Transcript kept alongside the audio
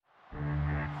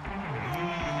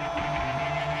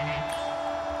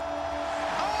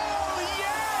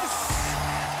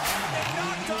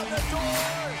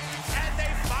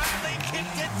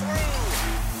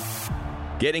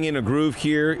Getting in a groove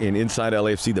here in Inside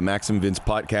LAFC, the Max and Vince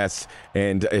podcast.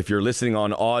 And if you're listening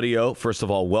on audio, first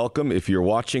of all, welcome. If you're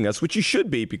watching us, which you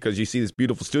should be because you see this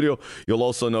beautiful studio, you'll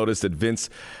also notice that Vince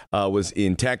was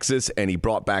in Texas and he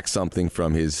brought back something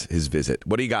from his visit.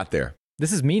 What do you got there?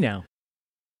 This is me now.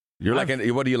 You're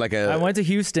what are you, like a... I went to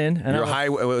Houston. And you're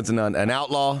an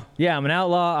outlaw? Yeah, I'm an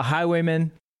outlaw, a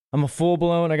highwayman. I'm a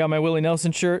full-blown. I got my Willie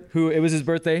Nelson shirt, it was his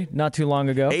birthday not too long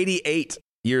ago. 88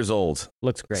 years old.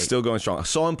 Looks great. Still going strong. I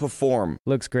saw him perform.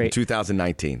 Looks great. In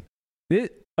 2019.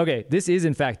 This is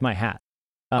in fact my hat.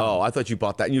 I thought you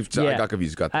bought that. I got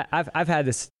confused. I've had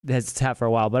this hat for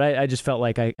a while, but I just felt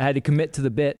like I had to commit to the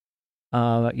bit.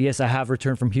 Yes, I have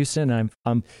returned from Houston,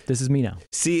 and this is me now.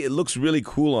 See, it looks really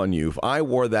cool on you. If I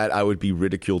wore that, I would be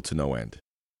ridiculed to no end.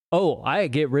 Oh, I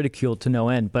get ridiculed to no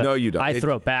end, but no, you don't. I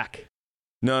throw it back.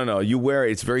 No. You wear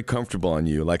it. It's very comfortable on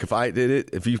you. Like if I did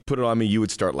it, if you put it on me, you would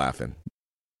start laughing.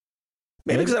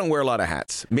 Maybe because I don't wear a lot of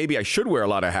hats. Maybe I should wear a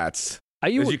lot of hats.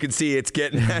 As you can see, it's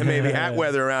getting maybe hat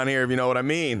weather around here, if you know what I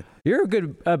mean. You're a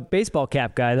good baseball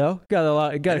cap guy, though.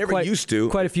 Used to.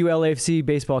 Quite a few LAFC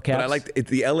baseball caps. But I like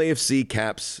the LAFC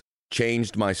caps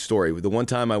changed my story. The one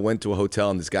time I went to a hotel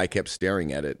and this guy kept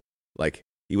staring at it. Like,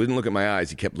 he wouldn't look at my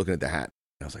eyes. He kept looking at the hat.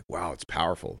 And I was like, wow, it's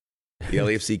powerful. The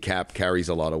LAFC cap carries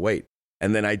a lot of weight.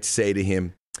 And then I'd say to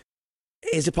him,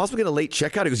 hey, is it possible to get a late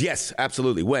checkout? He goes, yes,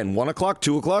 absolutely. When? 1 o'clock,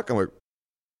 2 o'clock? I'm like,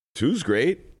 2's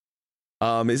great.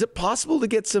 Is it possible to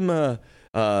get some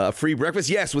free breakfast?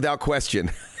 Yes, without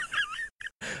question.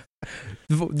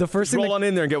 The first thing roll on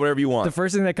in there and get whatever you want. The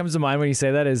first thing that comes to mind when you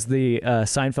say that is the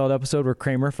Seinfeld episode where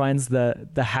Kramer finds the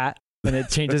hat and it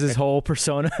changes his whole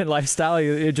persona and lifestyle.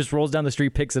 It just rolls down the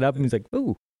street, picks it up, and he's like,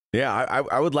 ooh. Yeah,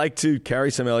 I would like to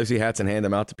carry some LAFC hats and hand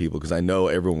them out to people because I know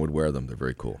everyone would wear them. They're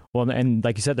very cool. Well, and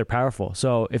like you said, they're powerful.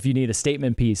 So if you need a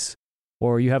statement piece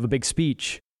or you have a big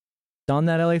speech, on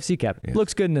that LAFC cap. Yeah.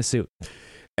 Looks good in a suit.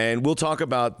 And we'll talk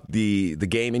about the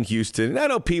game in Houston. And I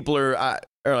know people are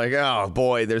like, oh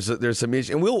boy, there's some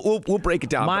issue, and we'll break it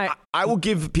down. I will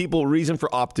give people reason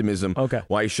for optimism. Okay.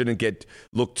 Why you shouldn't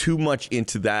look too much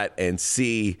into that and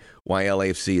see why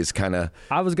LAFC is kind of.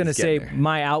 I was going to say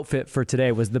my outfit for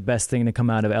today was the best thing to come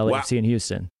out of LAFC in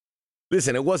Houston.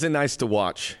 Listen, it wasn't nice to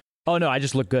watch. Oh no, I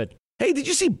just look good. Hey, did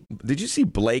you see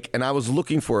Blake? And I was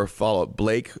looking for a follow-up.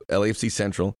 Blake, LAFC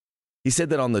Central. He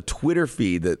said that on the Twitter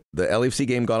feed that the LAFC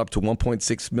game got up to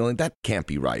 1.6 million. That can't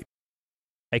be right.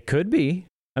 It could be.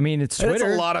 I mean, it's Twitter.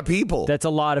 That's a lot of people. That's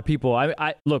a lot of people.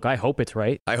 I look, I hope it's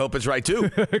right. I hope it's right too.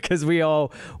 Because we all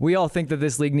think that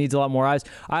this league needs a lot more eyes.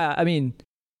 I mean,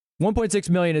 1.6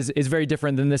 million is very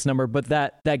different than this number, but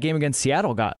that game against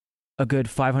Seattle got a good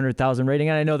 500,000 rating.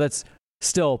 And I know that's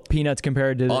still peanuts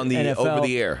compared to on the NFL.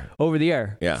 Over the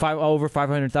air. Yeah. Over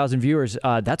 500,000 viewers.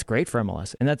 That's great for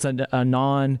MLS. And that's a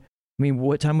non... I mean,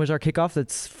 what time was our kickoff?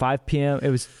 That's 5 p.m.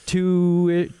 It was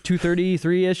 2:30,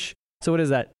 3-ish. So what is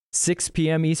that? 6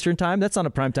 p.m. Eastern time? That's not a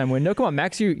primetime window. Come on,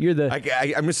 Max, you're the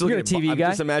I'm just looking at TV guy.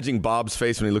 I'm just imagining Bob's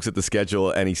face when he looks at the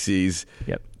schedule and he sees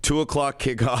 2 o'clock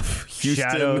kickoff, Houston.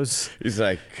 Shadows. He's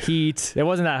like... Heat. It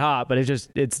wasn't that hot, but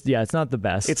it's not the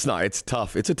best. It's not. It's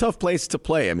tough. It's a tough place to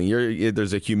play. I mean,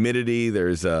 there's a humidity.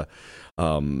 There's a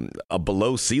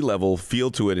below sea level feel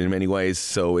to it in many ways,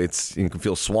 so you can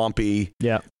feel swampy.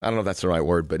 Yeah, I don't know if that's the right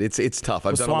word, but it's tough.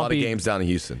 I've done a lot of games down in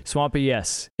Houston. Swampy,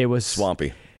 yes, it was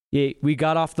swampy. Yeah, we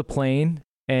got off the plane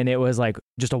and it was like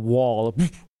just a wall,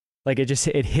 like it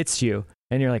hits you,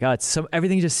 and you're like,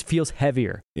 everything just feels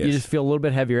heavier. Yes. You just feel a little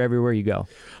bit heavier everywhere you go.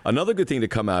 Another good thing to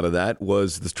come out of that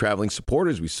was the traveling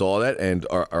supporters. We saw that, and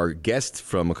our guest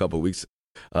from a couple of weeks.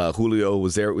 Julio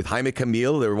was there with Jaime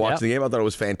Camille. They were watching the game. I thought it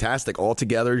was fantastic. All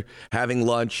together, having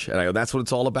lunch, and I go, that's what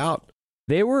it's all about.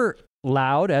 They were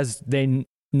loud, as they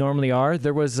normally are.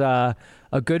 There was a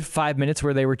good 5 minutes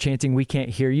where they were chanting, "We can't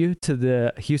hear you" to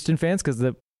the Houston fans, because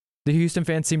the Houston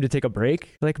fans seemed to take a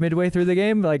break like midway through the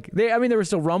game. Like there were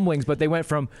still rumblings, but they went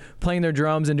from playing their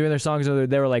drums and doing their songs, and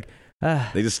they were like,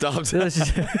 they just stopped.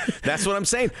 That's what I'm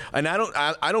saying. And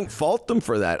I don't fault them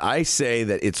for that. I say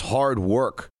that it's hard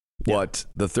work. What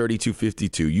the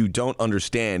 3252, you don't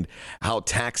understand how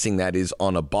taxing that is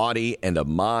on a body and a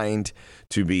mind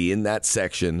to be in that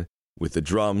section with the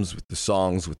drums, with the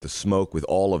songs, with the smoke, with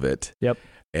all of it. Yep.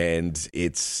 And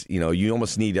it's, you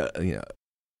almost need a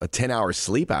 10-hour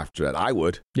sleep after that. I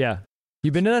would. Yeah.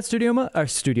 You been to that stadium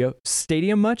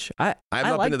much? I've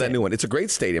not been to that new one. It's a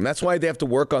great stadium. That's why they have to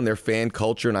work on their fan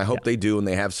culture, and I hope they do. And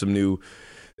they have some new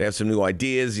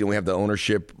ideas. We have the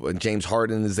ownership. James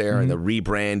Harden is there, and the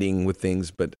rebranding with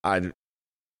things. But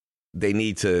they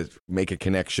need to make a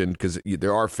connection because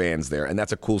there are fans there, and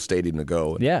that's a cool stadium to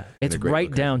go. Yeah, it's right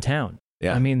downtown.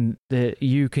 Yeah, I mean,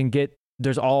 you can get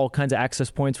there's all kinds of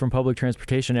access points from public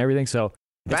transportation and everything. So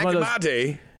Back in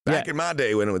my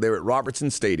day when they were at Robertson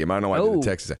Stadium, I don't know why I did the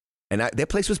Texas, and that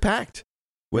place was packed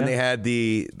when they had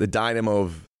the dynamo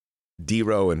of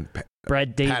D-Row and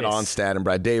Brad Davis. Pat Onstad and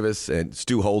Brad Davis and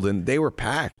Stu Holden. They were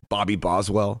packed. Bobby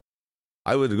Boswell.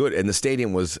 I would go, and the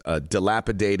stadium was a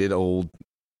dilapidated old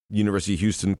University of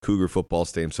Houston Cougar football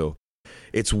stadium. So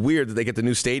it's weird that they get the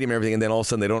new stadium and everything, and then all of a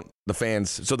sudden the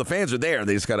fans are there.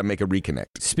 They just got to make a reconnect.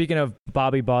 Speaking of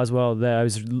Bobby Boswell, I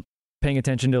was paying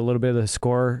attention to a little bit of the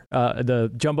score,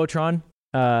 the Jumbotron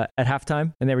at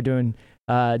halftime, and they were doing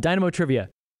Dynamo trivia.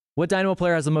 What Dynamo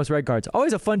player has the most red cards?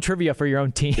 Always a fun trivia for your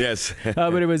own team. Yes.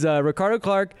 But it was Ricardo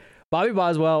Clark, Bobby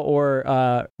Boswell,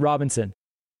 or Robinson.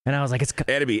 And I was like, it's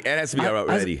Eddie. It has to be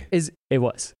Eddie. It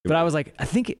was. But I was like, I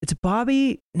think it's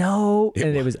Bobby. No.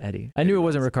 It was Eddie. I knew it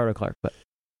wasn't Ricardo Clark. But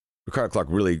Ricardo Clark,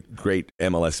 really great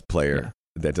MLS player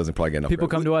that doesn't probably get enough. People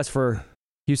come to us for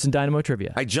Houston Dynamo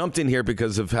trivia. I jumped in here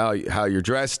because of how you're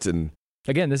dressed. And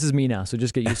again, this is me now, so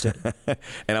just get used to it.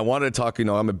 And I wanted to talk,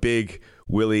 I'm a big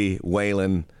Willie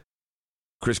Whalen,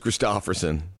 Chris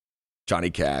Christopherson,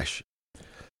 Johnny Cash.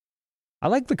 I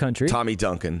like the country. Tommy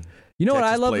Duncan. You know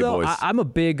Texas what I love, Playboys. though? I'm a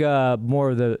big,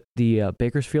 more of the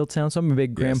Bakersfield sound, so I'm a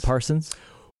big Graham Parsons.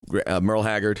 Merle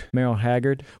Haggard.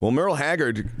 Well, Merle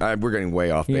Haggard, we're getting way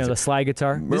off base. The slide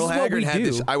guitar. Merle Haggard had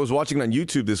this. I was watching it on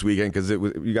YouTube this weekend because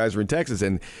you guys were in Texas,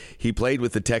 and he played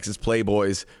with the Texas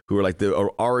Playboys, who were like the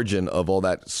origin of all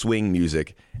that swing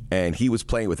music, and he was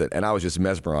playing with it, and I was just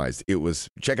mesmerized.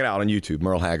 Check it out on YouTube,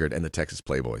 Merle Haggard and the Texas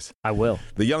Playboys. I will.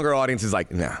 The younger audience is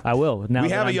like, nah. I will. We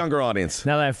have a younger audience.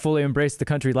 Now that I've fully embraced the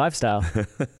country lifestyle.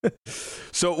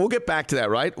 So we'll get back to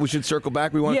that, right? We should circle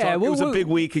back. We want to talk. It was a big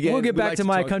week again. We'll get back to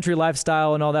my country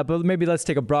lifestyle and all that, but maybe let's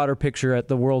take a broader picture at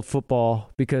the world football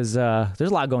because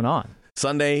there's a lot going on.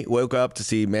 Sunday, woke up to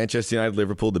see Manchester United,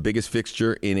 Liverpool, the biggest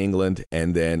fixture in England,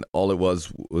 and then all it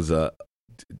was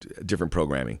different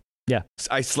programming. Yeah.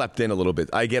 I slept in a little bit.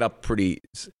 I get up I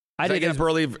get up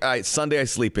early. Sunday, I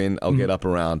sleep in. I'll get up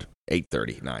around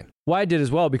 8:30, 9. Well, I did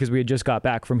as well because we had just got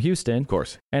back from Houston. Of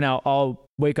course. And I'll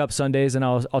wake up Sundays and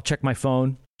I'll check my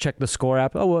phone, check the score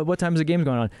app. Oh, what time is the game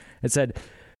going on? It said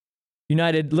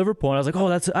United Liverpool, and I was like, oh,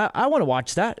 I want to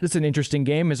watch that. It's an interesting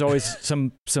game. There's always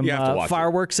some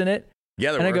fireworks in it.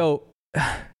 Yeah, and I go,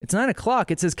 it's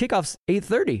 9:00. It says kickoff's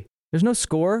 8:30. There's no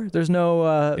score. There's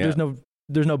no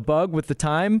there's no bug with the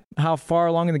time. How far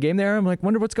along in the game they are? I'm like,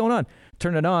 wonder what's going on.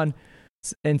 Turn it on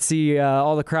and see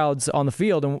all the crowds on the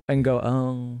field and go,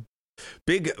 oh.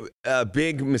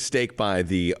 Big mistake by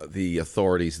the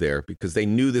authorities there because they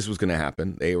knew this was going to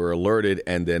happen. They were alerted,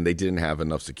 and then they didn't have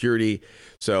enough security.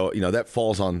 So that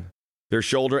falls on their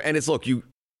shoulder. And it's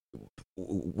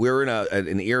we're in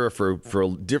an era for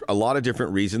a lot of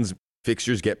different reasons.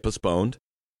 Fixtures get postponed,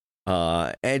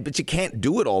 but you can't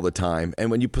do it all the time.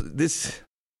 And when you put this.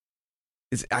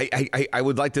 I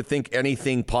would like to think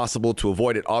anything possible to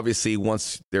avoid it. Obviously,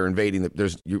 once they're invading,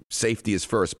 your safety is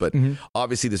first. But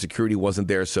obviously, the security wasn't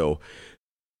there. So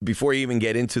before you even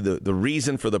get into the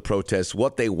reason for the protests,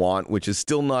 what they want, which is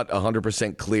still not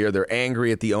 100% clear, they're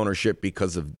angry at the ownership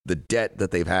because of the debt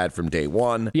that they've had from day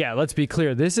one. Yeah, let's be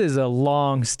clear. This is a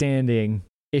long-standing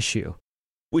issue.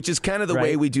 Which is kind of the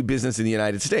way we do business in the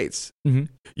United States. Mm-hmm.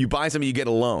 You buy something, you get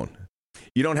a loan.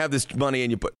 You don't have this money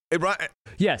and you put it right.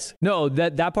 Yes. No,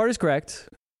 that part is correct.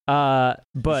 But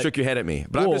you shook your head at me.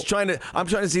 But I'm trying to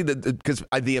see because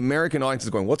the American audience is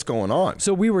going, what's going on?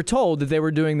 So we were told that they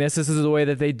were doing this. This is the way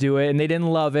that they do it. And they didn't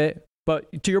love it.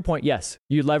 But to your point, yes,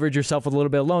 you leverage yourself with a little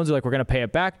bit of loans. You're like, we're going to pay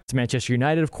it back. It's Manchester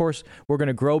United, of course. We're going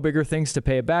to grow bigger things to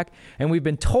pay it back. And we've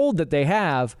been told that they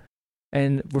have.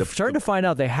 And we're starting to find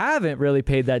out they haven't really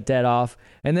paid that debt off.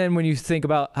 And then when you think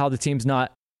about how the team's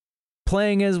not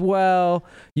playing as well,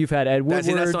 you've had Ed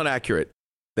Woodward. That's not accurate.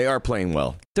 They are playing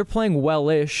well. They're playing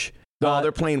well-ish. No,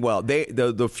 they're playing well.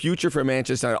 The future for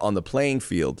Manchester United on the playing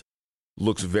field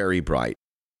looks very bright.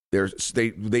 They're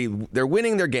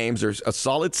winning their games. They're a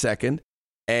solid second,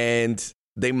 and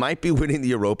they might be winning the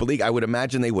Europa League. I would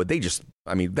imagine they would.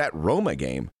 That Roma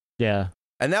game. Yeah.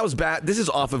 And that was bad. This is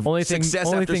off of success.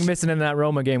 Only thing missing in that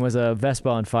Roma game was a Vespa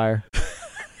on fire.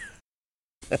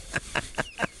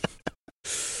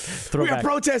 We are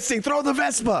protesting. Throw the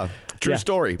Vespa. True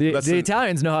story. The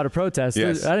Italians know how to protest.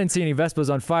 Yes. I didn't see any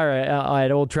Vespas on fire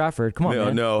at Old Trafford. Come on,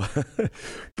 man. No.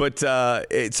 But I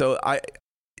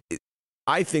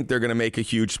think they're going to make a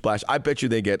huge splash. I bet you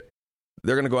they're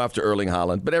going to go after Erling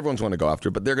Haaland, but everyone's going to go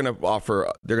after. But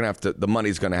the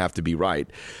money's going to have to be right.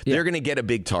 Yeah. They're going to get a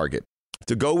big target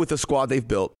to go with the squad they've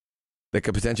built that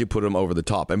could potentially put them over the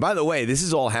top. And by the way, this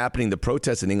is all happening. The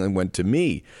protests in England went to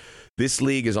me. This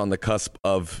league is on the cusp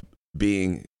of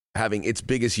being having its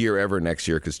biggest year ever next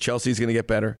year because Chelsea's going to get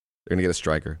better. They're going to get a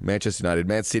striker. Manchester United,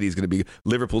 Man City is going to be.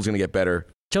 Liverpool's going to get better.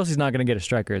 Chelsea's not going to get a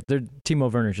striker.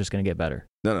 Timo Werner's just going to get better.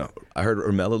 No. I heard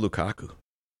Romelu Lukaku.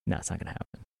 No, it's not going to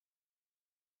happen.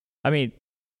 I mean,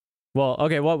 well,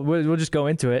 okay, well, we'll just go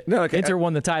into it. No, okay. Inter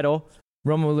won the title.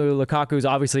 Romelu Lukaku is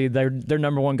obviously their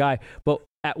number one guy, but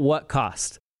at what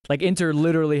cost? Like Inter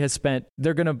literally has spent.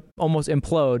 They're going to almost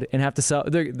implode and have to sell.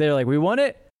 They're like, we won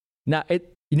it. Now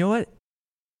it. You know what?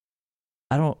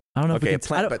 I don't know if we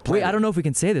can. I don't know if we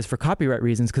can say this for copyright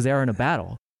reasons because they are in a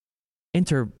battle.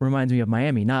 Inter reminds me of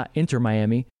Miami, not Inter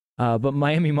Miami, but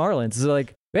Miami Marlins. It's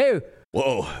like, hey,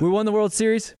 whoa, we won the World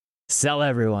Series. Sell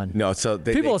everyone. No, so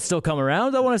people will still come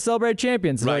around. They want to celebrate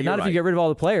champions. Right, like, not if right. you get rid of all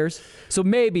the players. So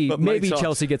maybe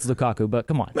Chelsea gets Lukaku, but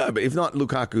come on. No, but if not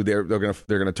Lukaku, they're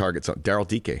gonna target Daryl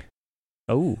Dike.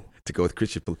 Oh, to go with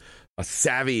Christian, a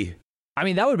savvy. I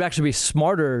mean, that would actually be a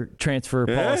smarter transfer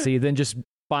policy than just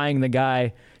buying the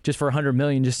guy just for $100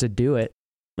 million just to do it.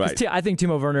 Right. I think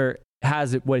Timo Werner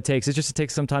has what it takes. It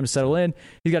takes some time to settle in.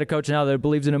 He's got a coach now that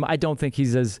believes in him. I don't think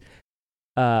he's as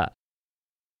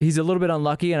he's a little bit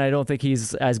unlucky, and I don't think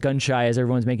he's as gun shy as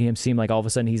everyone's making him seem. Like all of a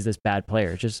sudden he's this bad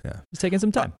player. It's taking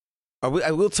some time. I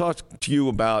will talk to you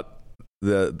about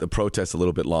the protest a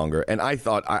little bit longer. And I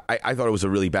thought it was a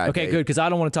really bad day. Good, because I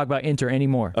don't want to talk about Inter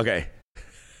anymore. Okay.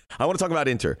 I want to talk about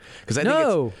Inter because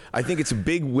I think it's a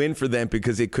big win for them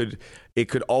because it could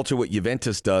alter what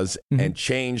Juventus does and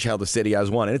change how the city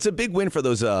has won. And it's a big win for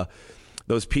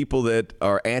those people that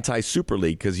are anti-Super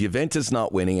League because Juventus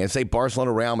not winning and say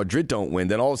Barcelona, Real Madrid don't win.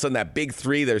 Then all of a sudden that big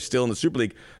three that are still in the Super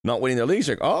League not winning their leagues.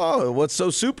 Like, oh, what's so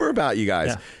super about you guys?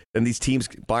 Yeah. And these teams,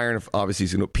 Bayern obviously,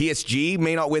 PSG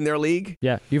may not win their league.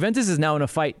 Yeah, Juventus is now in a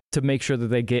fight to make sure that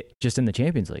they get just in the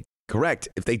Champions League. Correct.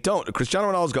 If they don't,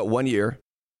 Cristiano Ronaldo's got 1 year.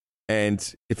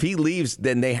 And if he leaves,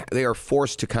 then they are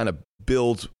forced to kind of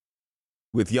build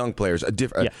with young players a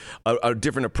different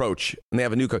approach, and they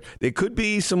have a new coach. There could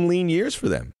be some lean years for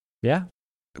them. Yeah,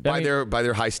 by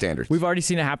their high standards. We've already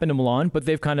seen it happen to Milan, but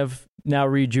they've kind of now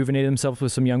rejuvenated themselves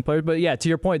with some young players. But yeah, to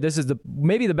your point, this is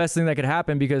maybe the best thing that could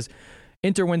happen because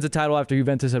Inter wins the title after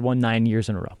Juventus had won 9 years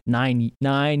in a row.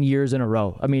 Nine years in a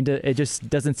row. I mean, it just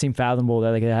doesn't seem fathomable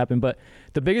that it could happen. But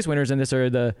the biggest winners in this are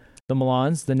the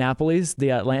Milans, the Napolis,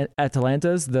 the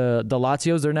Atalantas, the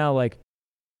Lazios. They're now like,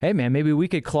 hey, man, maybe we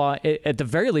could at the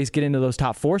very least, get into those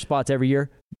top 4 spots every year,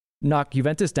 knock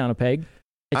Juventus down a peg.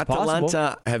 It's Atalanta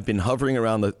possible. Have been hovering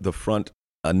around the front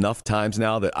enough times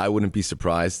now that I wouldn't be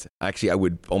surprised. Actually, I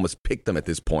would almost pick them at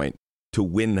this point to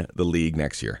win the league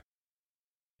next year.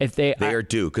 If they are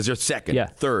due, because they're second,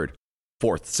 third,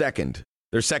 fourth, second.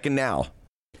 They're second now.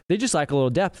 They just lack a little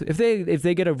depth. If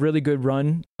they get a really good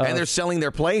run, and they're selling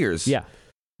their players. Yeah,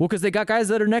 well, because they got guys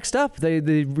that are next up. They use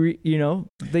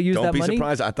that money. Don't be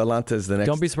surprised. Atalanta is the next.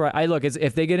 Don't be surprised.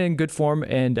 If they get in good form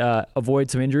and avoid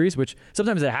some injuries, which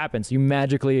sometimes it happens. You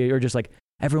magically are just like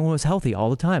everyone was healthy all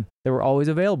the time. They were always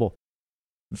available.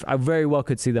 I very well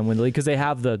could see them win the league because they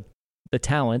have the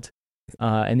talent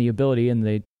and the ability, and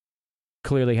they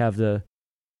clearly have the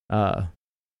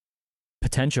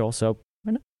potential. So.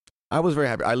 I was very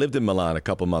happy. I lived in Milan a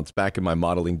couple months back in my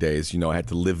modeling days. I had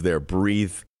to live there,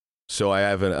 breathe. So I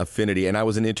have an affinity. And I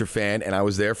was an Inter fan, and I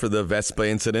was there for the Vespa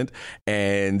incident.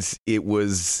 And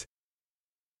it's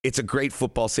a great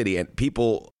football city. And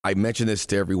I mention this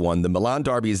to everyone, the Milan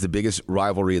Derby is the biggest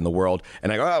rivalry in the world.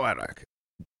 And I go,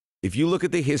 if you look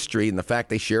at the history and the fact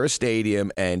they share a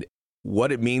stadium and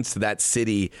what it means to that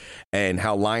city and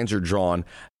how lines are drawn,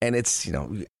 and it's,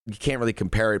 you can't really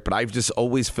compare it, but I've just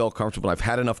always felt comfortable. I've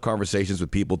had enough conversations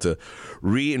with people to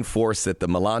reinforce that the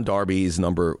Milan Derby is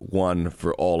number one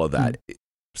for all of that.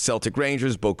 Celtic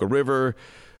Rangers, Boca River,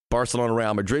 Barcelona,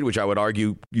 Real Madrid, which I would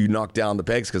argue you knock down the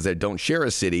pegs because they don't share a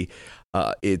city.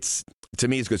 To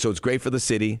me, it's good. So it's great for the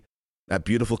city, that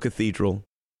beautiful cathedral,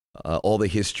 all the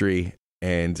history,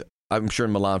 and I'm sure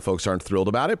Milan folks aren't thrilled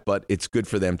about it, but it's good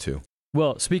for them too.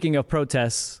 Well, speaking of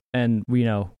protests, and we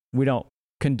don't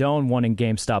condone one in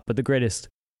GameStop, but the greatest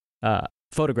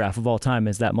photograph of all time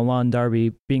is that Milan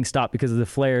Derby being stopped because of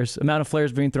the amount of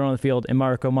flares being thrown on the field, and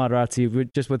Marco Materazzi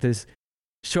just with his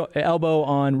elbow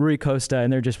on Rui Costa,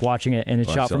 and they're just watching it, and it's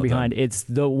shot from behind. It's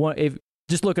the one.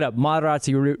 Just look it up,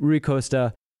 Materazzi, Rui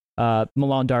Costa,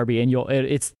 Milan Derby, and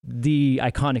it's the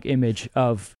iconic image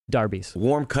of derbies.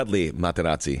 Warm, cuddly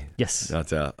Materazzi. Yes,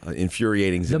 that's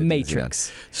infuriating. The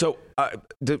Matrix. So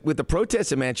with the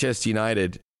protests at Manchester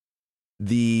United,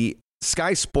 the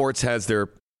Sky Sports has their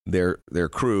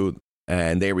crew,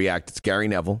 and they react. It's Gary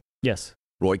Neville, yes,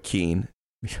 Roy Keane,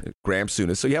 Graham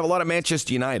Souness. So you have a lot of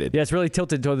Manchester United. Yeah, it's really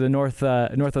tilted toward the north of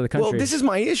the country. Well, this is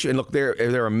my issue. And look,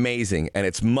 they're amazing, and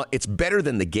it's better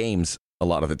than the games a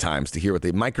lot of the times to hear what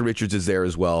Micah Richards is there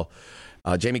as well.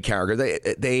 Jamie Carragher.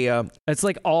 They it's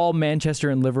like all Manchester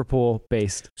and Liverpool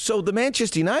based. So the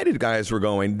Manchester United guys were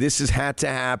going, this has had to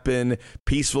happen,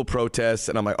 peaceful protests.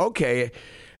 And I'm like, okay.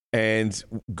 And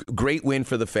great win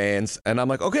for the fans. And I'm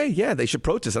like, okay, yeah, they should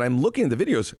protest. And I'm looking at the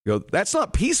videos, that's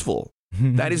not peaceful.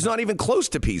 That is not even close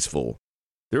to peaceful.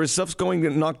 There is stuff going to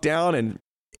knock down, and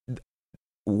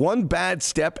one bad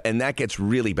step, and that gets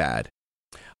really bad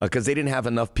because they didn't have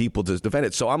enough people to defend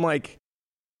it. So I'm like,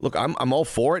 look, I'm all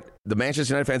for it. The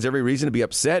Manchester United fans have every reason to be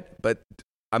upset, but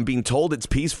I'm being told it's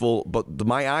peaceful, but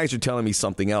my eyes are telling me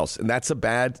something else, and that's a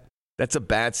bad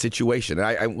situation.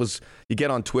 And you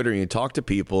get on Twitter and you talk to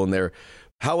people, and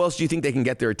how else do you think they can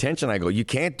get their attention? I go, you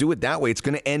can't do it that way. It's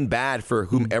going to end bad for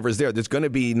whomever's there. There's going to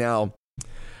be now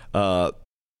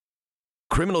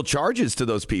criminal charges to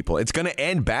those people. It's going to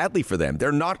end badly for them.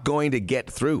 They're not going to get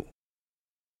through.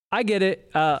 I get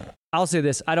it. I'll say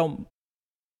this. I don't.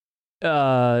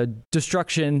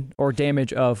 Destruction or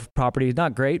damage of property is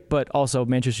not great, but also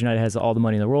Manchester United has all the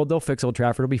money in the world. They'll fix Old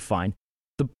Trafford. It'll be fine.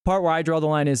 The part where I draw the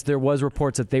line is there was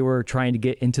reports that they were trying to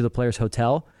get into the players'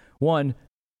 hotel. One,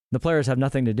 the players have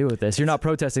nothing to do with this. You're not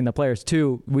protesting the players.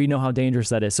 Two, we know how dangerous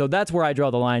that is. So that's where I draw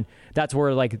the line. That's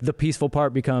where like the peaceful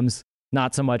part becomes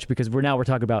not so much, because we're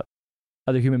talking about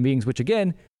other human beings, which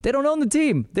again, they don't own the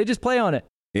team. They just play on it.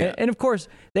 Yeah. And of course,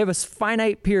 they have a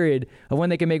finite period of when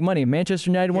they can make money. Manchester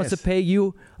United wants to pay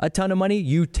you a ton of money.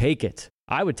 You take it.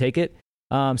 I would take it.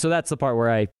 So that's the part where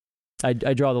I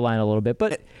draw the line a little bit.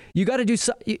 But you got to do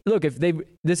so. Look,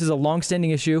 this is a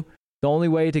long-standing issue. The only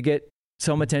way to get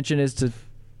some attention is to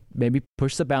maybe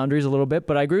push the boundaries a little bit.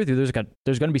 But I agree with you. There's going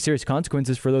to be serious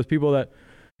consequences for those people that,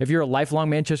 if you're a lifelong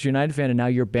Manchester United fan and now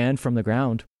you're banned from the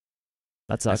ground,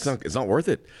 that sucks. It's not worth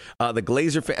it. The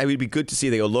Glazer fan, it would be good to see.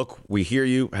 They go, look, we hear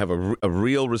you, have a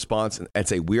real response, and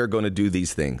say, we are going to do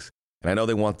these things. And I know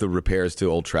they want the repairs to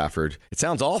Old Trafford. It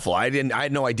sounds awful. I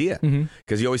had no idea,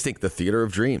 because you always think the theater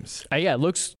of dreams. Yeah, it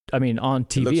looks. I mean, on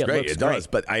TV, it looks great. It does,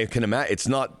 but I can imagine it's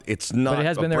not. It's not but it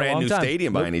has a been there brand a long new time.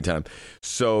 Stadium by any time.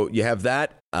 So you have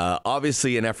that.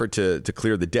 Obviously, an effort to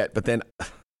clear the debt, but then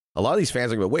a lot of these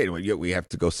fans are going, wait, we have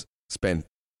to go spend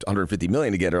 $150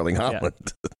 million to get Erling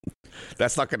Haaland. Yeah.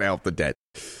 That's not going to help the debt.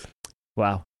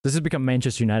 Wow. This has become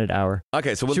Manchester United hour.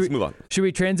 Okay, so let's move on. Should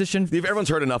we transition? Everyone's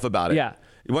heard enough about it. Yeah.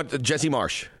 You want Jesse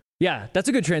Marsch? Yeah, that's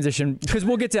a good transition, because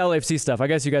we'll get to LAFC stuff. I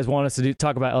guess you guys want us to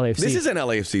talk about LAFC. This is an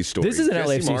LAFC story. This is an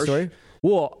Jesse LAFC Marsch. story.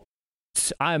 Well,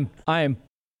 I am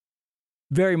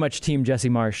very much team Jesse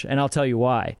Marsch, and I'll tell you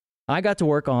why. I got to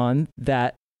work on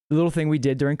that little thing we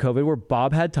did during COVID where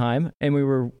Bob had time, and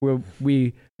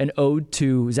we an ode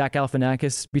to Zach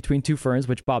Galifianakis, Between Two Ferns,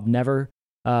 which Bob never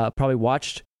probably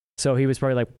watched. So he was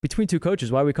probably like, Between Two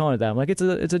Coaches, why are we calling it that? I'm like, it's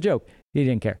a joke. He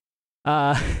didn't care.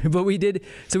 But we did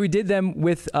them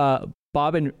with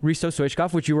Bob and Risto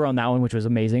Stoichkov, which you were on that one, which was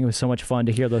amazing. It was so much fun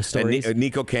to hear those stories. And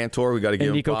Nico Cantor, we got to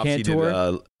give him props. He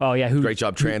did great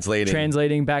job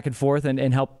translating back and forth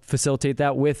and help facilitate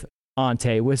that with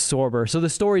Ante, with Sorber. So the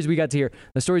stories we got to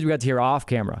hear off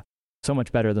camera, so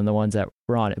much better than the ones that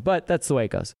were on it. But that's the way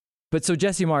it goes. But so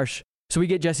Jesse Marsch, we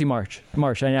get Jesse Marsch,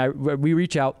 and we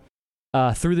reach out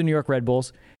through the New York Red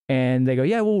Bulls, and they go,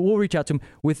 yeah, we'll reach out to him.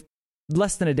 With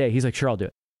less than a day, he's like, sure, I'll do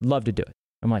it. Love to do it.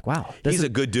 I'm like, wow. He's a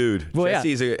good dude. Well,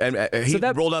 Jesse, he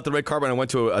rolled out the red carpet, and I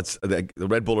went to the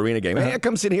Red Bull Arena game. Hey,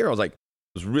 come sit here. I was like, it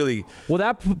was really... Well,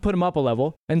 that put him up a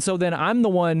level. And so then I'm the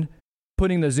one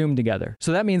putting the Zoom together.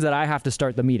 So that means that I have to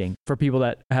start the meeting for people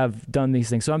that have done these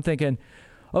things. So I'm thinking,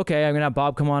 okay, I'm going to have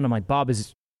Bob come on. I'm like, Bob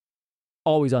is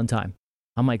always on time.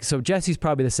 I'm like, so Jesse's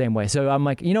probably the same way. So I'm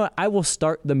like, you know what? I will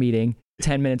start the meeting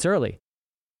 10 minutes early.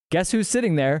 Guess who's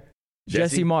sitting there?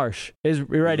 Jesse Marsch is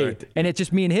ready. Right. And it's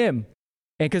just me and him.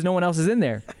 And because no one else is in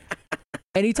there.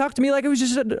 And he talked to me like it was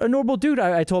just a normal dude.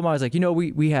 I told him, I was like,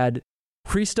 we had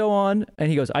Cristo on. And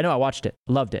he goes, I know, I watched it.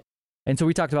 Loved it. And so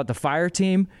we talked about the Fire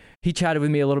team. He chatted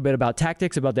with me a little bit about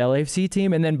tactics, about the LAFC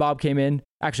team. And then Bob came in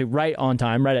actually right on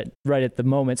time, right at the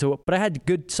moment. But I had a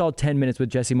good solid 10 minutes with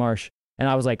Jesse Marsch. And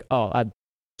I was like,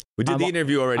 we did the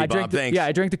interview already, Bob. Thanks. Yeah,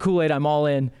 I drank the Kool-Aid. I'm all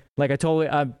in. Like I totally,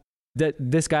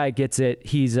 this guy gets it.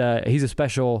 He's a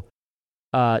special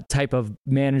type of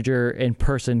manager and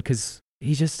person, because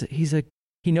he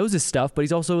knows his stuff, but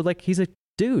he's also like, he's a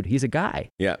dude. He's a guy.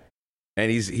 Yeah.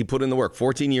 And he put in the work.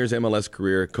 14 years MLS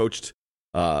career, coached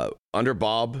under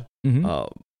Bob.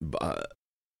 Mm-hmm.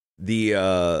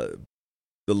 The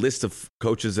list of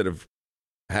coaches that have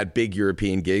had big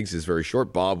European gigs is very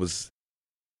short. Bob was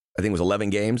 11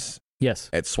 games Yes.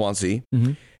 at Swansea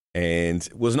and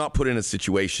was not put in a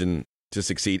situation to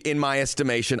succeed. In my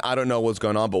estimation, I don't know what's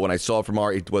going on, but when I saw it from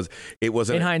it was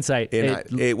in hindsight.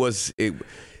 it was.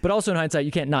 But also in hindsight,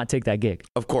 you can't not take that gig.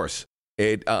 Of course.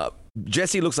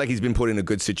 Jesse looks like he's been put in a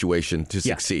good situation to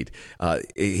succeed.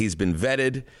 He's been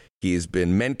vetted. He's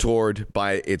been mentored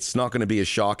by. It's not going to be a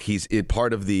shock. He's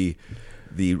part of the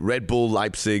Red Bull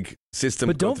Leipzig system.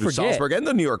 But don't forget Salzburg and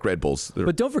the New York Red Bulls.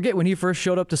 But don't forget when he first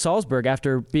showed up to Salzburg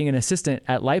after being an assistant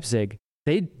at Leipzig,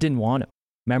 they didn't want him.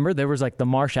 Remember, there was like the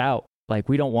march out. Like,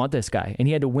 we don't want this guy, and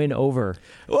he had to win over.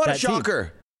 What a shocker!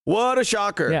 Team. What a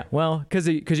shocker! Yeah, well, because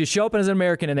you show up as an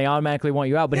American and they automatically want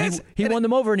you out. But he won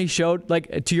them over, and he showed,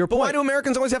 like, to your point. But why do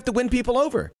Americans always have to win people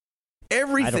over?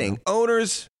 Everything,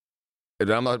 owners.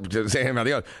 I'm not just saying about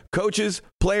the owners. Coaches,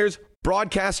 players,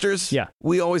 broadcasters. Yeah,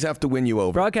 we always have to win you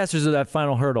over. Broadcasters are that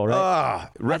final hurdle, right?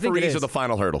 Referees are the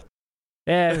final hurdle.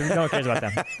 Yeah, no one cares about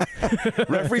them.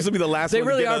 Referees will be the last. They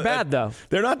really are bad, though.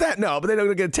 They're not that, no, but they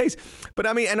don't get a taste. But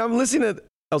I mean, and I was listening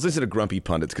to Grumpy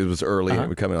Pundits because it was early and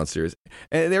we're coming on serious,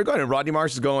 and they were going. And Rodney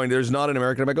Marsh is going. There's not an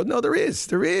American. I go, no, there is.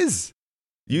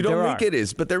 You don't think it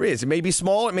is, but there is. It may be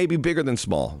small. It may be bigger than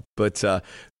small. But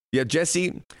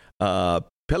Jesse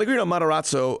Pellegrino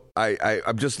Matarazzo.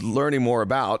 I'm just learning more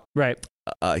about. Right.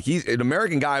 He's an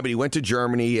American guy, but he went to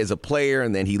Germany as a player,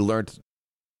 and then he learned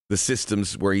the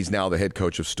systems where he's now the head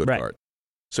coach of Stuttgart. Right.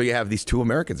 So you have these two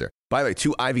Americans there. By the way,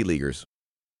 two Ivy Leaguers.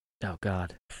 Oh,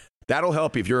 God. That'll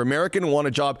help you. If you're American and want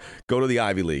a job, go to the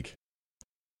Ivy League.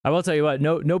 I will tell you what,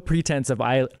 no pretense of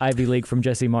Ivy League from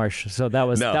Jesse Marsh. So that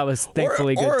was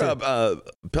thankfully good too.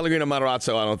 Pellegrino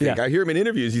Matarazzo, I don't think. Yeah. I hear him in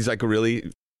interviews. He's like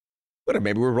maybe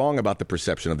we're wrong about the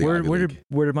perception of the Ivy League.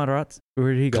 Where did Matarazzo,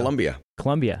 where did he go?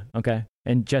 Columbia. Okay.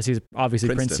 And Jesse's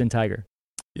obviously Princeton Tiger.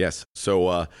 Yes. So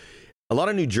a lot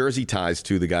of New Jersey ties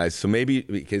to the guys. So maybe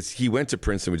because he went to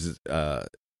Princeton, which is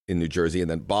in New Jersey, and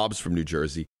then Bob's from New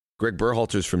Jersey. Greg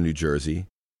Berhalter's from New Jersey.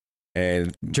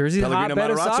 And Jersey's Pellegrino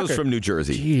Matarazzo's from New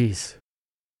Jersey. Jeez.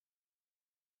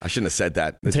 I shouldn't have said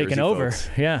that. Taking over. Folks.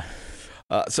 Yeah.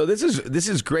 So this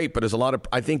is great, but there's a lot of,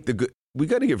 I think we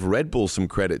got to give Red Bull some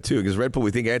credit too, because Red Bull,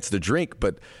 we think it's the drink,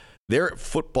 but their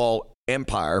football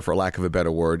empire, for lack of a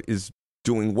better word, is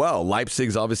doing well.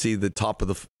 Leipzig's obviously the top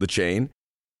of the chain.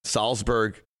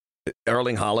 Salzburg,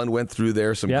 Erling Haaland went through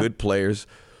there, some good players.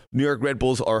 New York Red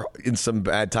Bulls are in some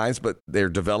bad times, but they're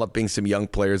developing some young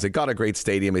players. They got a great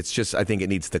stadium. It's just, I think it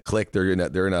needs to click. They're in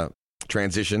a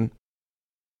transition.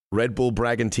 Red Bull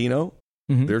Bragantino,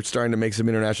 they're starting to make some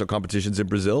international competitions in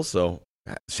Brazil. So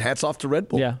hats off to Red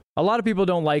Bull. Yeah. A lot of people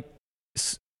don't like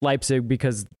Leipzig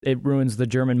because it ruins the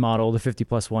German model, the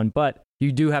 50+1, but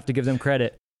you do have to give them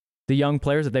credit. The young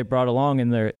players that they brought along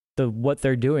and what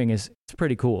they're doing it's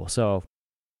pretty cool. So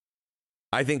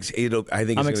I'm excited for Jesse. I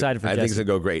think it's going to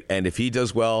go great. And if he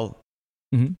does well,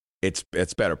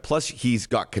 it's better. Plus, he's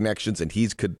got connections, and he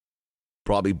could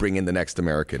probably bring in the next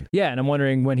American. Yeah, and I'm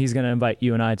wondering when he's going to invite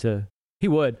you and I to... He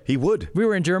would. He would. If we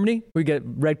were in Germany, we'd get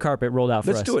red carpet rolled out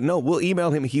for us. Let's do it. No, we'll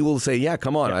email him. He will say, yeah,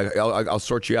 come on. Yeah. I'll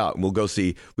sort you out, and we'll go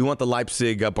see. We want the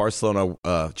Leipzig-Barcelona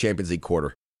Champions League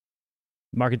quarter.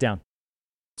 Mark it down.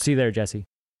 See you there, Jesse.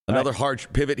 Another hard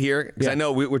pivot here, because I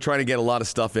know we're trying to get a lot of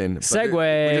stuff in.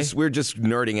 Segue. We're just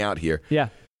nerding out here. Yeah.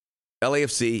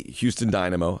 LAFC, Houston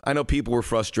Dynamo. I know people were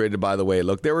frustrated by the way it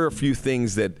looked. There were a few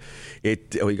things that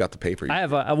you got the paper. I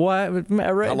have How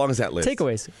long is that list?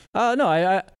 Takeaways.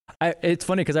 No, it's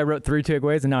funny because I wrote 3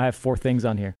 takeaways and now I have 4 things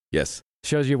on here. Yes.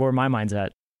 Shows you where my mind's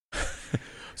at.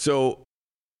 So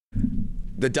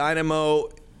the Dynamo,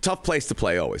 tough place to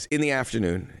play always in the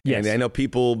afternoon. Yes. And I know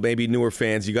people, maybe newer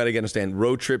fans, you got to understand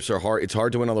road trips are hard. It's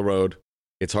hard to win on the road.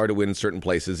 It's hard to win in certain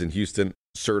places, and Houston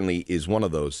certainly is one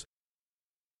of those.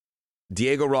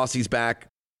 Diego Rossi's back.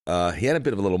 He had a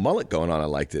bit of a little mullet going on. I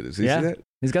liked it. Did you see that?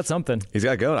 He's got something. He's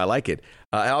got going. I like it.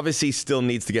 Obviously, still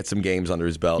needs to get some games under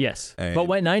his belt. Yes, but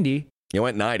went 90. He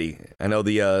went 90. I know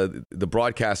the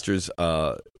broadcasters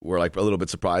were like a little bit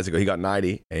surprised. He got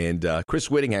 90. And Chris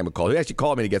Whittingham called. He actually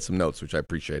called me to get some notes, which I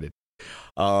appreciated.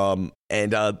 And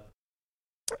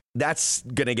that's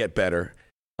going to get better.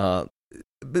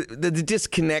 The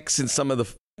disconnects in some of the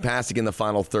passing in the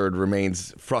final third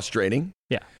remains frustrating.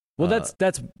 Yeah. Well,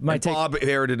 that's my take. Bob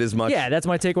aired it as much. Yeah, that's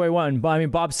my takeaway one. I mean,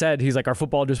 Bob said, he's like, our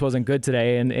football just wasn't good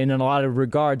today. And in a lot of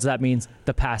regards, that means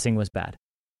the passing was bad.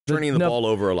 Turning the ball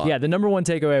over a lot. Yeah, the number one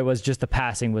takeaway was just the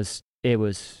passing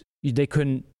they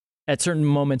couldn't, at certain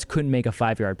moments, couldn't make a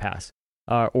 5-yard pass.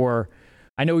 Or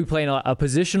I know we play in a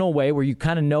positional way where you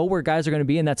kind of know where guys are going to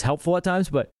be, and that's helpful at times,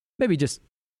 but maybe just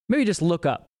look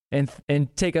up and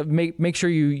make sure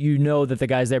you know that the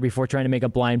guy's there before trying to make a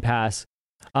blind pass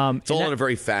It's all at a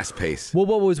very fast pace. Well,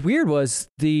 what was weird was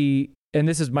and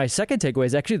this is my second takeaway,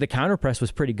 is actually the counter press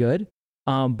was pretty good.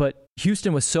 But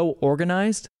Houston was so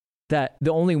organized that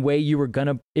the only way you were going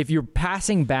to, if you're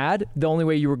passing bad, the only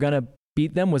way you were going to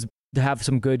beat them was to have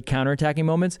some good counterattacking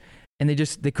moments. And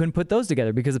they couldn't put those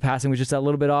together because the passing was just a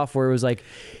little bit off, where it was like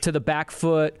to the back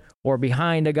foot or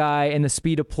behind a guy, and the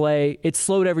speed of play, it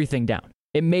slowed everything down.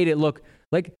 It made it look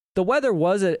like the weather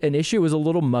was an issue. It was a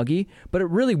little muggy, but it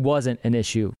really wasn't an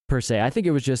issue per se. I think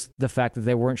it was just the fact that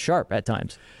they weren't sharp at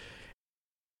times.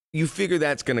 You figure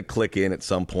that's going to click in at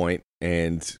some point,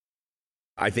 and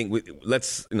I think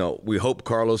we hope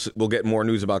Carlos, we'll get more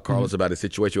news about Carlos about his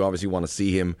situation. We obviously want to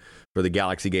see him for the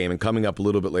Galaxy game, and coming up a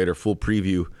little bit later, full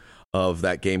preview of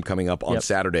that game coming up on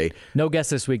Saturday. No guest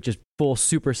this week, just full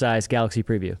supersized Galaxy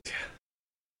preview.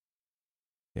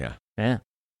 Yeah.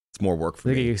 It's more work for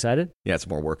me. Are you excited? Yeah, it's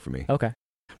more work for me. Okay.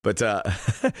 But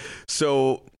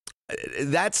so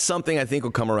that's something I think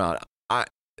will come around.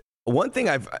 One thing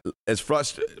as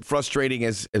frustrating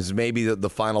as maybe the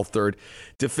final third,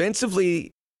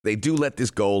 defensively, they do let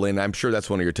this goal in. I'm sure that's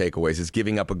one of your takeaways, is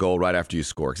giving up a goal right after you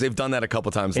score. Because they've done that a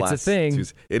couple times last season.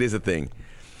 It's a thing. It is a thing.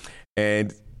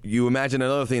 And you imagine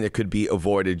another thing that could be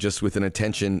avoided just with an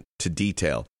attention to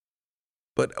detail.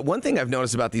 But one thing I've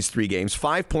noticed about these 3 games,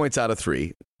 5 points out of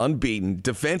 3, unbeaten,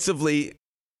 defensively,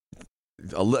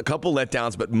 a couple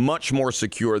letdowns, but much more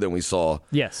secure than we saw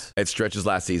at stretches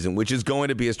last season, which is going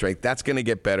to be a strength. That's going to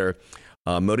get better.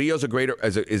 Murillo's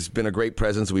has been a great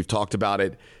presence. We've talked about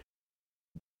it.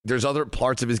 There's other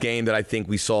parts of his game that I think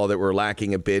we saw that were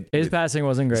lacking a bit. His passing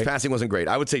wasn't great.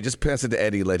 I would say just pass it to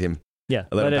Eddie. Let him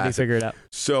Eddie figure it out.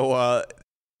 So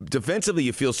defensively,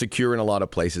 you feel secure in a lot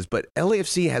of places, but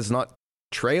LAFC has not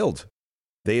trailed.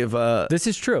 They have. This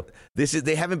is true.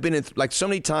 They haven't been in, like so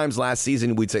many times last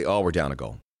season. We'd say, "Oh, we're down a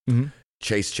goal." Mm-hmm.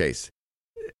 Chase.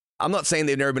 I'm not saying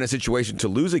they've never been in a situation to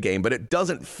lose a game, but it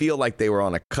doesn't feel like they were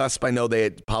on a cusp. I know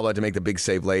Pablo had to make the big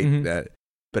save late,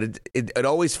 but it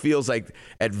always feels like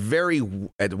at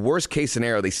worst case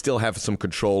scenario, they still have some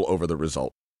control over the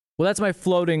result. Well, that's my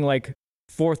floating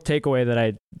fourth takeaway that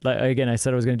I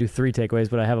said I was going to do 3 takeaways,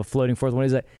 but I have a floating fourth one,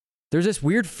 is that there's this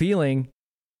weird feeling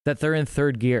that they're in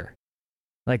third gear.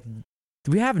 Like,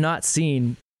 we have not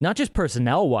seen, not just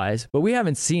personnel-wise, but we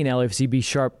haven't seen LAFC be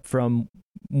sharp from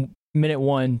minute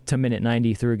 1 to minute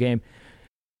 90 through a game.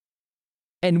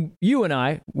 And you and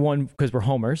I, 1, because we're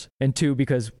homers, and 2,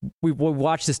 because we've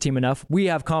watched this team enough, we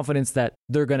have confidence that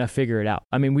they're going to figure it out.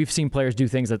 I mean, we've seen players do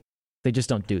things that they just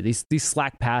don't do. These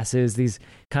slack passes, these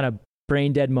kind of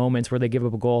brain-dead moments where they give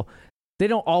up a goal. They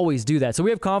don't always do that. So we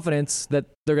have confidence that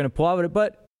they're going to pull out of it.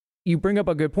 But you bring up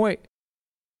a good point.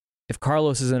 If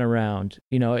Carlos isn't around,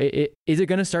 is it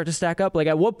going to start to stack up? Like,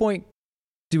 at what point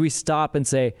do we stop and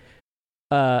say,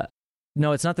 no,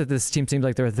 it's not that this team seems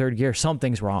like they're in third gear.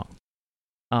 Something's wrong.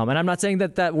 And I'm not saying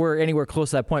that we're anywhere close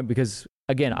to that point, because,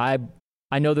 again,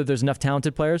 I know that there's enough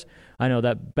talented players. I know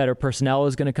that better personnel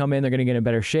is going to come in. They're going to get in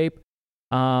better shape.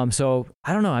 So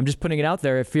I don't know. I'm just putting it out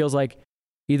there. It feels like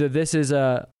either this is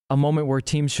a moment where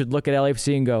teams should look at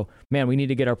LAFC and go, man, we need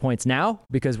to get our points now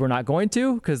because we're not going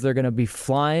to, because they're going to be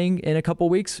flying in a couple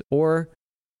weeks, or,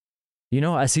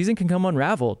 a season can come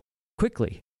unraveled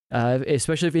quickly,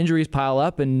 especially if injuries pile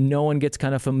up and no one gets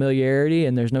kind of familiarity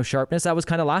and there's no sharpness. That was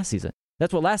kind of last season.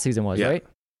 That's what last season was, right?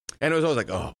 And it was always like,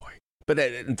 oh, boy. But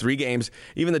in 3 games,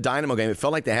 even the Dynamo game, it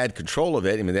felt like they had control of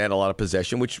it. I mean, they had a lot of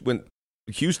possession, which when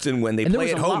Houston, when they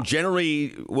play at home,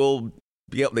 generally will...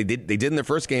 Yeah, they did in their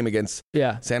first game against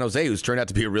San Jose, who's turned out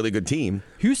to be a really good team.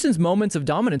 Houston's moments of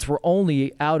dominance were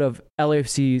only out of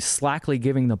LAFC slackly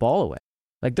giving the ball away.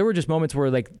 Like, there were just moments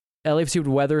where LAFC would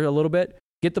weather a little bit,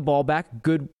 get the ball back,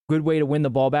 good way to win the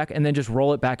ball back, and then just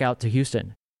roll it back out to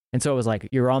Houston. And so it was like,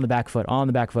 you're on the back foot.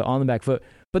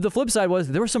 But the flip side was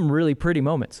there were some really pretty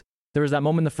moments. There was that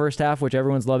moment in the first half, which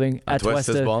everyone's loving.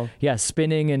 Atuesta's ball. Yeah,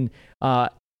 spinning and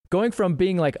going from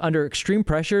being under extreme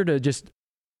pressure to just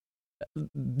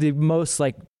the most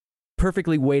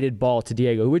perfectly weighted ball to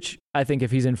Diego, which I think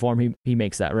if he's in form, he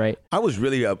makes that, right? I was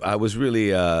really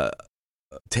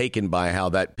taken by how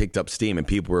that picked up steam, and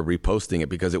people were reposting it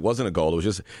because it wasn't a goal.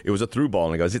 It was a through ball,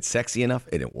 and I go, is it sexy enough?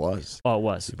 And it was. Oh, it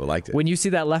was. People liked it. When you see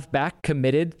that left back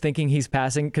committed, thinking he's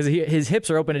passing, because his hips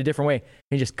are open a different way, and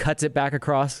he just cuts it back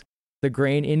across the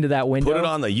grain into that window. Put it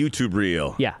on the YouTube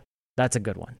reel. Yeah, that's a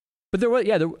good one. But there was,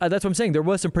 that's what I'm saying. There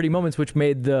was some pretty moments which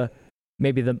made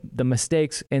maybe the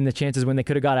mistakes and the chances when they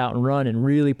could have got out and run and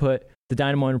really put the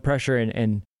Dynamo under pressure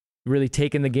and really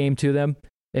taken the game to them.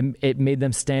 It made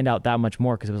them stand out that much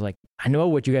more, because it was like, I know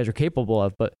what you guys are capable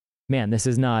of, but man, this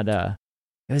is not it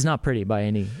was not pretty by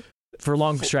any for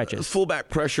long stretches. Fullback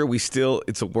pressure,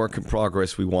 it's a work in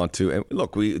progress. We want to, and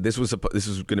look, this was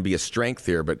going to be a strength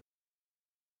here, but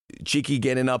Cheeky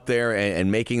getting up there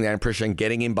and making that impression,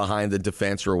 getting in behind the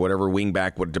defense or whatever wing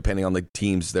back, depending on the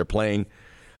teams they're playing.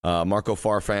 Marco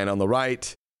Farfan on the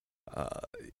right. A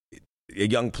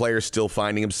young player still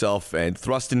finding himself and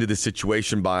thrust into this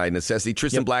situation by necessity.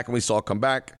 Tristan Blackman we saw come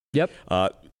back. Yep.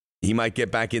 He might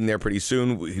get back in there pretty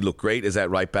soon. He looked great as that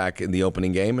right back in the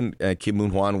opening game. And Kim Moon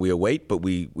Hwan, we await, but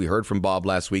we heard from Bob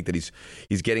last week that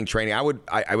he's getting training. I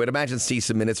would imagine see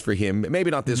some minutes for him.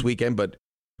 Maybe not this weekend, but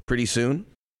pretty soon.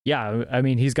 Yeah, I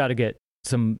mean, he's got to get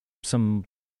some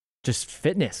just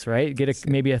fitness, right? Get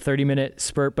maybe a 30-minute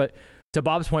spurt. But to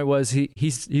Bob's point was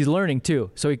he's learning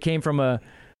too. So he came from a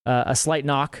slight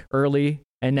knock early,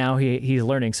 and now he's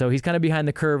learning. So he's kind of behind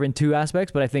the curve in two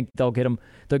aspects, but I think they'll get him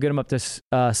up to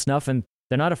snuff, and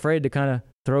they're not afraid to kind of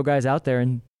throw guys out there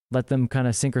and let them kind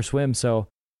of sink or swim. So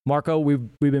Marco,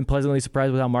 we've been pleasantly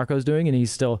surprised with how Marco's doing, and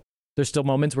there's still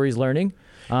moments where he's learning.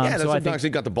 Sometimes he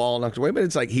got the ball knocked away, but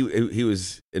it's like he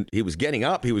was getting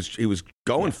up, he was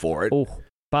going for it. Oh,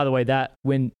 by the way, that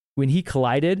when he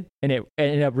collided and it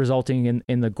ended up resulting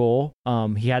in the goal,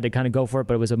 he had to kind of go for it,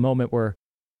 but it was a moment where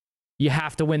you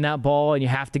have to win that ball and you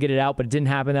have to get it out, but it didn't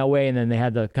happen that way. And then they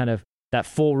had the kind of that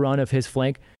full run of his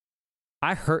flank.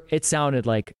 I heard it sounded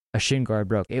like a shin guard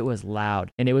broke. It was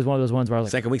loud, and it was one of those ones where I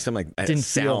was like, second week, something like didn't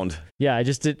sound. Yeah,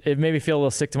 it made me feel a little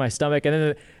sick to my stomach.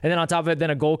 And then on top of it, then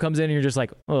a goal comes in, and you're just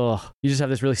like, oh, you just have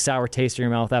this really sour taste in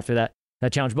your mouth after that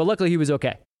challenge. But luckily, he was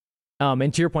okay.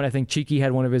 And to your point, I think Cheeky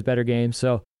had one of his better games.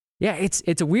 So yeah,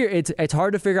 it's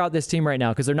hard to figure out this team right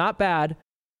now because they're not bad,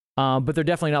 but they're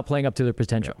definitely not playing up to their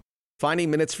potential.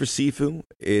 Finding minutes for Sifu,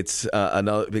 it's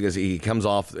another because he comes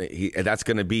off. That's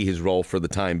going to be his role for the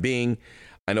time being.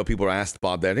 I know people are asked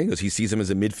Bob that because he sees him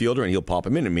as a midfielder and he'll pop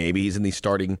him in, and maybe he's in the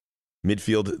starting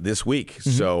midfield this week.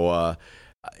 Mm-hmm. So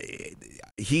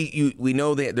we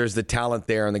know that there's the talent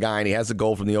there in the guy, and he has a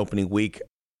goal from the opening week.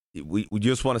 We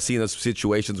just want to see in those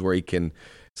situations where he can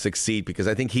succeed because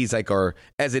I think he's like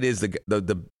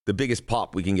the biggest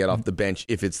pop we can get off the bench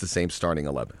if it's the same starting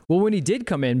 11. Well, when he did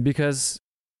come in, because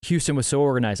Houston was so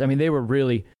organized, I mean, they were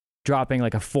really dropping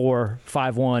like a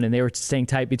 4-5-1 and they were staying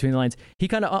tight between the lines. He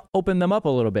kind of opened them up a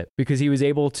little bit because he was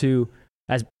able to,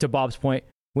 as to Bob's point,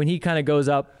 when he kind of goes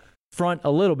up front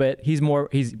a little bit, he's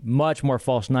much more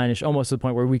false nine-ish, almost to the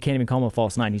point where we can't even call him a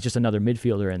false nine. He's just another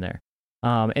midfielder in there.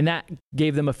 And that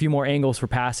gave them a few more angles for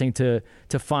passing to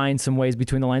find some ways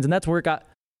between the lines. And that's where it got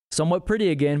somewhat pretty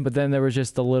again, but then there was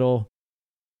just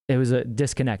it was a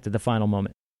disconnect at the final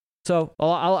moment. So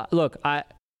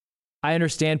I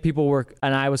understand people work,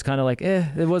 and I was kind of like,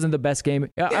 it wasn't the best game.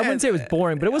 I wouldn't say it was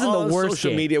boring, but it wasn't the worst social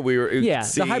game. Media,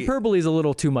 the hyperbole is a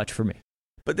little too much for me.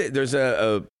 But there's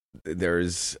a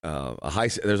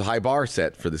high bar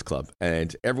set for this club,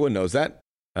 and everyone knows that.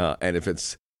 And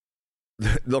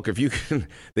if you can,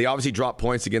 they obviously dropped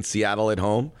points against Seattle at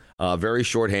home, very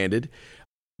shorthanded.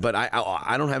 But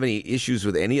I don't have any issues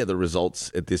with any of the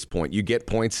results at this point. You get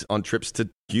points on trips to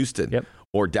Houston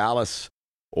or Dallas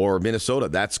or Minnesota.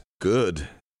 That's good.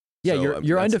 Yeah, so,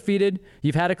 you're undefeated.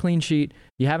 You've had a clean sheet.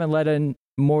 You haven't let in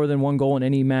more than one goal in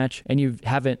any match, and you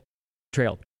haven't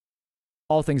trailed.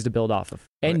 All things to build off of.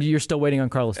 And you're still waiting on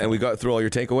Carlos. And we got through all your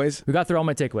takeaways? We got through all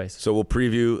my takeaways. So we'll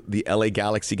preview the LA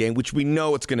Galaxy game, which we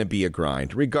know it's going to be a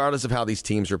grind. Regardless of how these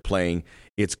teams are playing,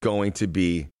 it's going to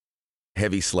be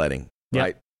heavy sledding,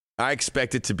 right? I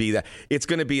expect it to be that. It's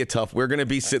going to be we're going to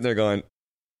be sitting there going,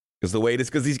 because the way it is,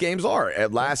 because these games are.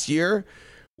 Last year,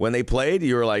 when they played,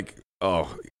 you were like,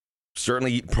 oh,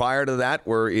 certainly prior to that,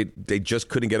 where they just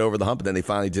couldn't get over the hump, and then they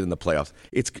finally did in the playoffs.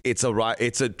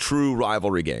 It's a true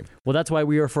rivalry game. Well, that's why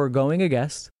we are foregoing a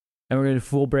guest, and we're going to do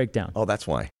full breakdown. Oh, that's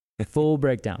why. Full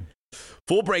breakdown.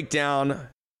 Full breakdown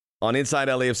on Inside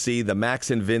LAFC, the Max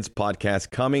and Vince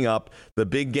podcast coming up. The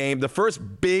big game, the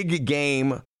first big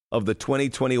game of the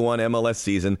 2021 MLS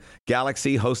season.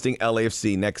 Galaxy hosting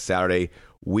LAFC next Saturday.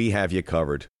 We have you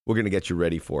covered. We're going to get you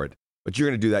ready for it. But you're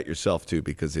going to do that yourself, too,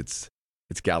 because it's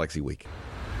Galaxy Week.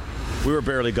 We were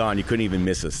barely gone. You couldn't even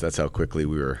miss us. That's how quickly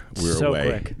we were so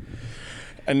away. Quick.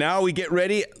 And now we get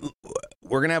ready.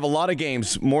 We're going to have a lot of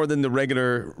games, more than the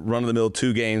regular run-of-the-mill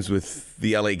 2 games with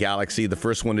the LA Galaxy. The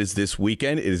first one is this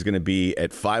weekend. It is going to be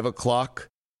at 5 o'clock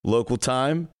local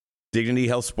time, Dignity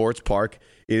Health Sports Park.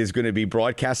 It is going to be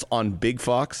broadcast on Big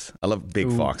Fox. I love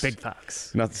Big Fox. Big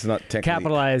Fox. It's not technically.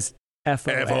 Capitalized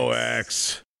FOX.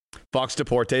 FOX. Fox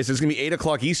Deportes. It's going to be 8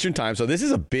 o'clock Eastern time. So this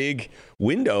is a big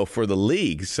window for the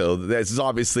league. So this is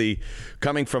obviously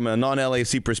coming from a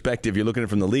non-LAFC perspective. You're looking at it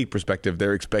from the league perspective.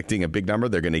 They're expecting a big number.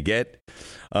 They're going to get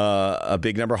a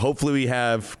big number. Hopefully we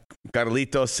have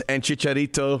Carlitos and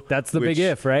Chicharito. That's the which big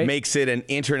if, right? Makes it an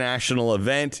international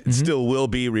event. It still will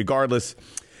be regardless.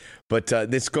 But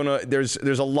there's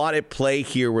a lot at play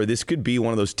here where this could be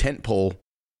one of those tentpole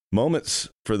moments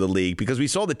for the league, because we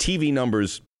saw the TV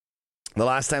numbers the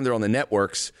last time they're on the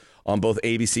networks on both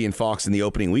ABC and Fox in the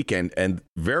opening weekend, and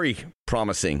very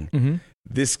promising.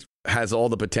 This has all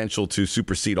the potential to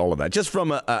supersede all of that, just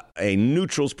from a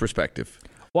neutral's perspective.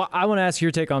 Well, I want to ask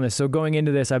your take on this. So going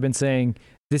into this, I've been saying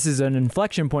this is an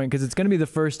inflection point because it's going to be the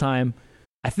first time,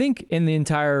 I think, in the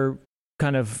entire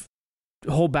kind of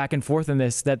whole back and forth in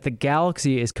this, that the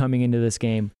Galaxy is coming into this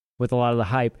game with a lot of the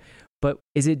hype. But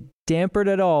is it dampened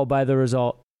at all by the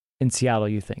result in Seattle,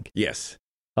 you think? Yes.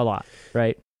 A lot,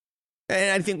 right?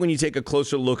 And I think when you take a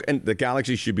closer look, and the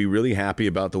Galaxy should be really happy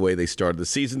about the way they started the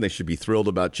season. They should be thrilled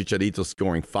about Chicharito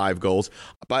scoring 5 goals.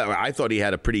 By the way, I thought he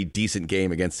had a pretty decent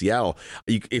game against Seattle.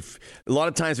 If a lot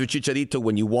of times with Chicharito,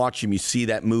 when you watch him, you see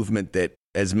that movement that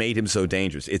has made him so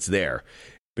dangerous. It's there.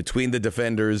 Between the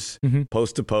defenders,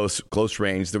 post to post, close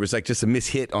range, there was like just a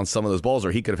mishit on some of those balls,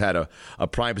 or he could have had a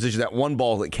prime position. That one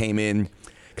ball that came in,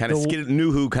 kind of skidded,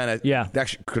 Nuhu kind of,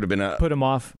 that could have been a... Put him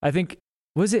off. I think...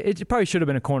 It probably should have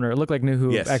been a corner. It looked like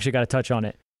Nuhu actually got a touch on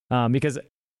it. Because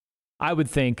I would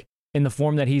think in the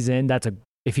form that he's in,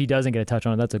 if he doesn't get a touch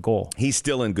on it, that's a goal. He's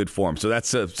still in good form. So that's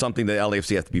something that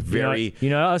LAFC have to be very You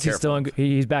know else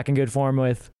he's back in good form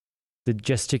with? The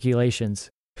gesticulations.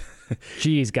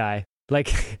 Jeez, guy.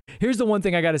 Like, here's the one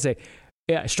thing I got to say.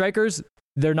 Yeah, strikers,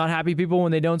 they're not happy people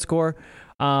when they don't score.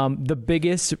 The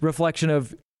biggest reflection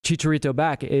of Chicharito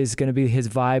back is going to be his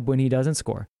vibe when he doesn't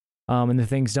score. And the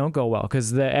things don't go well,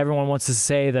 because everyone wants to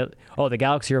say that, oh, the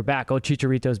Galaxy are back, oh,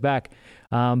 Chicharito's back.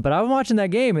 But I'm watching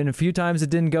that game, and a few times it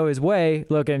didn't go his way.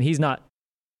 Look, and he's not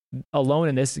alone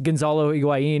in this. Gonzalo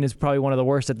Higuain is probably one of the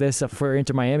worst at this for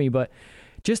Inter Miami, but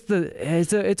just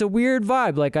it's a weird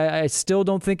vibe. Like, I still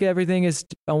don't think everything is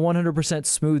 100%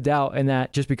 smoothed out in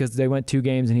that, just because they went 2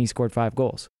 games and he scored 5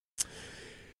 goals.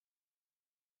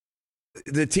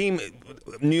 The team,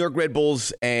 New York Red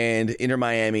Bulls and Inter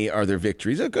Miami, are their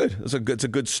victories. They're good. It's a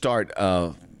good start.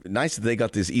 Nice that they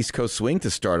got this East Coast swing to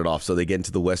start it off, so they get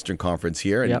into the Western Conference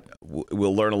here, and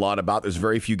we'll learn a lot about. There's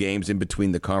very few games in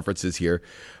between the conferences here,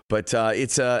 but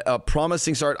it's a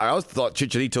promising start. I always thought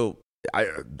Chicharito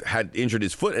had injured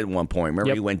his foot at one point.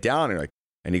 Remember, he went down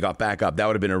and he got back up. That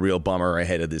would have been a real bummer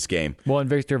ahead of this game. Well, and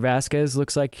Victor Vasquez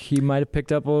looks like he might have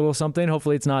picked up a little something.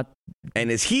 Hopefully it's not. And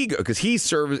is he, because his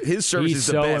service is so the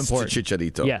best important to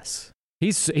Chicharito. Yes.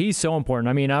 He's so important.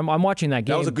 I mean, I'm watching that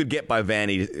game. That was a good get by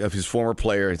Vanny, of his former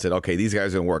player, and said, okay, these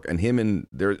guys are going to work. And him and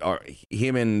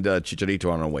Chicharito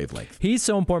are on a wavelength. He's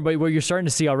so important, but what you're starting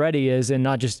to see already is, and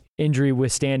not just injury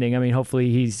withstanding, I mean,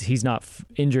 hopefully he's not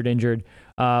injured.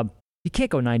 He can't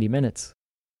go 90 minutes.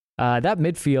 That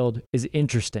midfield is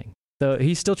interesting. So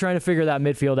he's still trying to figure that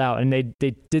midfield out, and they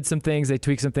did some things. They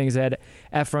tweaked some things. They had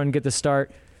Efren get the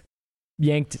start,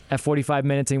 yanked at 45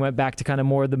 minutes, and he went back to kind of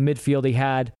more of the midfield he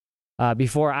had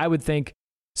before. I would think,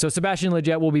 so Sebastian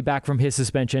Lletget will be back from his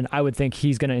suspension. I would think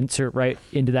he's going to insert right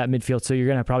into that midfield. So you're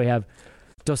going to probably have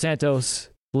Dos Santos,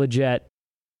 Lletget,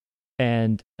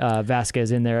 and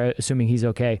Vasquez in there, assuming he's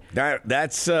okay.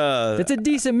 That's a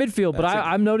decent midfield, but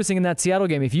I'm noticing in that Seattle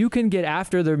game, if you can get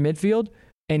after their midfield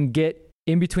and get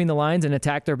in between the lines and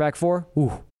attack their back four,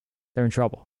 they're in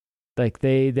trouble. Like,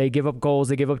 they give up goals,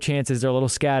 they give up chances, they're a little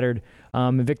scattered.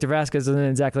 And Victor Vasquez doesn't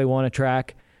exactly want to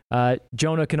track.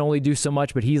 Jonah can only do so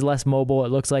much, but he's less mobile, it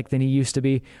looks like, than he used to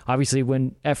be. Obviously,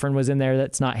 when Efren was in there,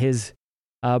 that's not his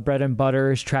bread and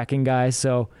butter, is tracking guys.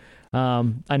 So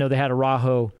I know they had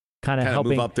Araujo kind of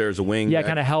helping move up there as a wing. Yeah,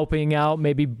 kind of helping out,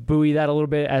 maybe buoy that a little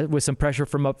bit with some pressure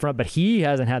from up front, but he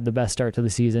hasn't had the best start to the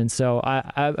season. So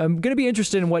I'm going to be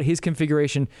interested in what his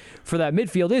configuration for that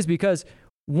midfield is, because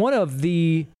one of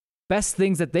the best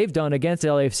things that they've done against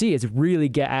LAFC is really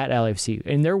get at LAFC.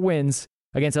 In their wins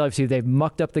against LAFC, they've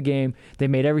mucked up the game. They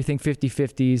made everything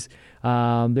 50-50s.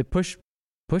 They pushed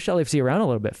LAFC around a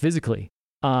little bit physically.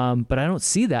 But I don't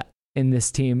see that in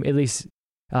this team, at least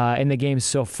in the games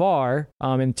so far.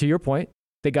 And to your point,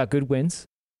 they got good wins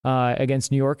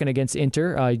against New York and against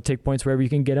Inter. You take points wherever you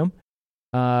can get them.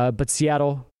 But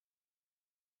Seattle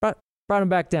brought them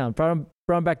back down, brought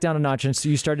them back down a notch. And so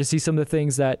you start to see some of the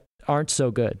things that aren't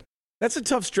so good. That's a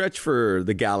tough stretch for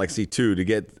the Galaxy, too, to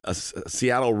get a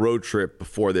Seattle road trip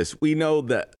before this. We know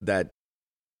that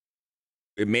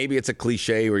maybe it's a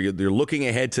cliche where you're looking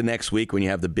ahead to next week when you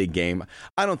have the big game.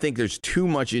 I don't think there's too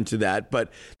much into that,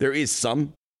 but there is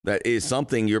some. That is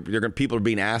something people are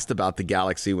being asked about the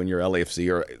Galaxy when you're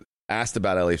LAFC, or asked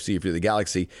about LAFC if you're the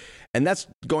Galaxy. And that's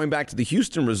going back to the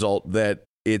Houston result, that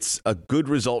it's a good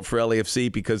result for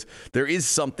LAFC because there is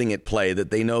something at play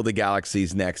that they know the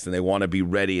Galaxy's next and they want to be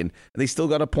ready. And they still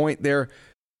got a point there.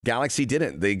 Galaxy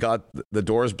didn't. They got the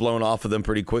doors blown off of them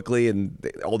pretty quickly. And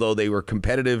although they were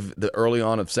competitive early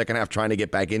on of second half trying to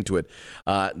get back into it,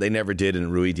 they never did.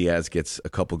 And Rui Diaz gets a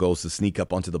couple goals to sneak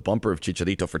up onto the bumper of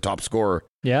Chicharito for top scorer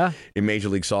in Major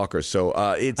League Soccer. So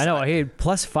it's... I know. He had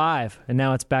 +5, and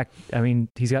now it's back. I mean,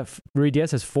 Rui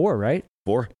Diaz has 4, right?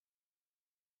 4.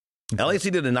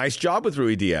 LAFC did a nice job with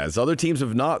Rui Diaz. Other teams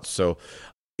have not. So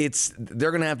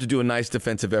they're going to have to do a nice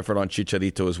defensive effort on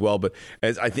Chicharito as well. But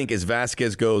as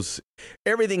Vasquez goes,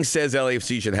 everything says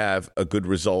LAFC should have a good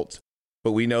result.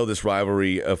 But we know this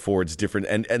rivalry affords different,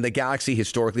 and the Galaxy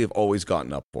historically have always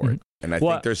gotten up for it. And I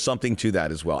think there's something to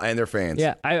that as well, and their fans.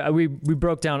 Yeah, I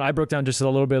broke down just a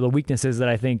little bit of the weaknesses that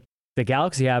I think the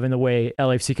Galaxy have in the way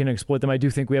LAFC can exploit them. I do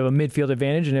think we have a midfield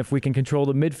advantage, and if we can control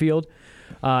the midfield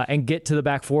and get to the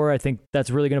back four, I think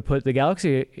that's really going to put the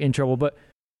Galaxy in trouble. But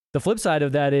the flip side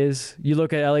of that is you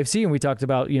look at LAFC, and we talked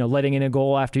about letting in a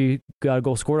goal after you got a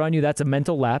goal scored on you. That's a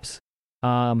mental lapse.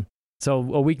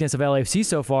 So a weakness of LAFC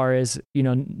so far is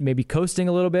maybe coasting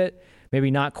a little bit,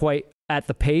 maybe not quite at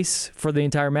the pace for the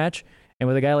entire match. And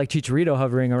with a guy like Chicharito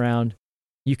hovering around,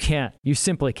 you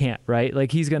simply can't, right?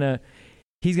 Like he's gonna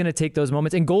take those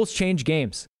moments, and goals change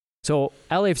games. So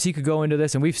LAFC could go into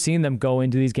this, and we've seen them go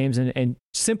into these games and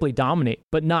simply dominate,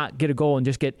 but not get a goal and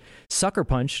just get sucker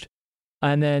punched,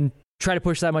 and then try to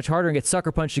push that much harder and get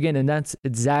sucker punched again. And that's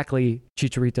exactly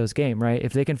Chicharito's game, right?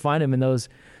 If they can find him in those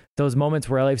moments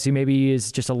where LAFC maybe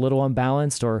is just a little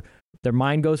unbalanced or their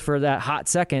mind goes for that hot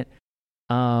second,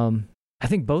 I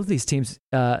think both these teams,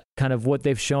 kind of what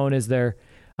they've shown is their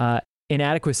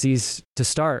inadequacies to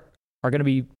start are going to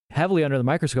be heavily under the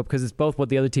microscope because it's both what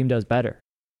the other team does better.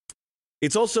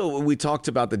 It's also, we talked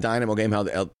about the Dynamo game, how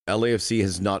the LAFC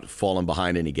has not fallen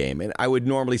behind any game. And I would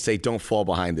normally say don't fall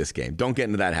behind this game. Don't get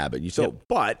into that habit.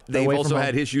 But they've also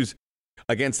had issues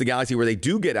against the Galaxy where they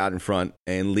do get out in front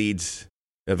and leads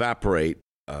evaporate,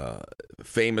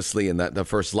 famously in the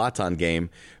first Zlatan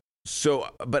game. So,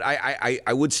 but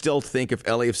I would still think if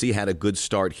LAFC had a good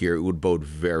start here, it would bode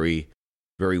very,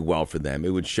 very well for them. It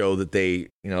would show that they've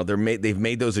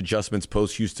made those adjustments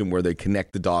post Houston where they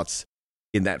connect the dots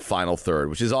in that final third,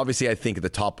 which is obviously, I think, at the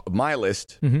top of my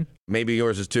list. Mm-hmm. Maybe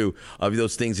yours is too, of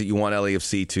those things that you want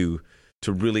LAFC to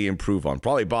really improve on.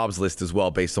 Probably Bob's list as well,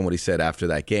 based on what he said after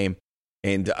that game.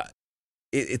 And I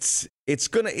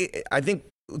think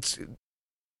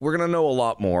we're gonna know a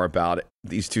lot more about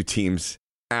these two teams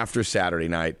after Saturday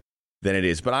night than it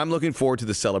is. But I'm looking forward to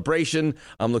the celebration.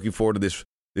 I'm looking forward to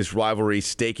this rivalry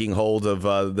staking hold of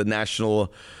the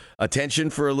national attention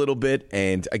for a little bit.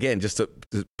 And again, just to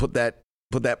put that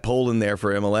poll in there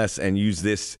for MLS and use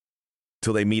this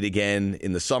till they meet again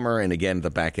in the summer and again at the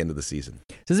back end of the season.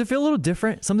 Does it feel a little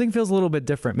different? Something feels a little bit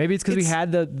different. Maybe it's because we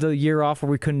had the year off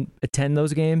where we couldn't attend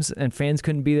those games and fans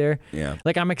couldn't be there. Yeah.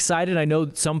 Like, I'm excited. I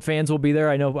know some fans will be there.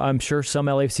 I'm sure some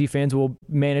LAFC fans will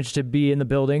manage to be in the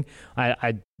building.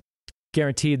 I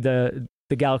guaranteed the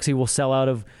Galaxy will sell out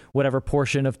of whatever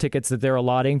portion of tickets that they're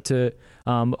allotting to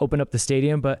open up the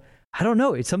stadium. But I don't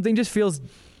know. Something just feels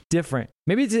different.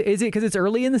 Maybe is it because it's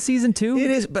early in the season too? It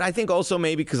is, but I think also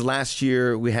maybe because last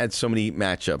year we had so many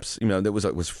matchups. There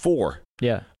was 4.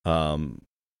 Yeah.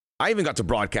 I even got to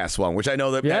broadcast one, which I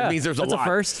know that means there's a lot. That's a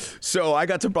first. So I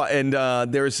got to,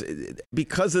 and there's,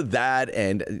 because of that,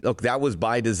 and look, that was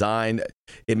by design.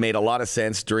 It made a lot of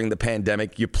sense during the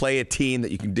pandemic. You play a team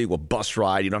that you can do a bus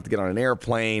ride. You don't have to get on an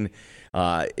airplane.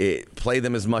 Play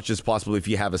them as much as possible if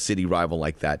you have a city rival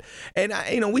like that. And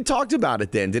we talked about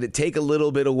it then. Did it take a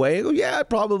little bit away? Well, yeah, it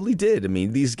probably did. I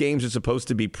mean, these games are supposed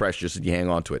to be precious and you hang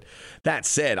on to it. That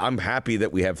said, I'm happy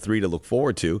that we have 3 to look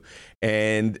forward to.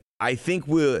 And I think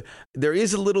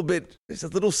there's a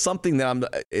little something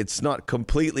that it's not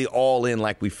completely all in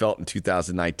like we felt in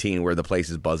 2019 where the place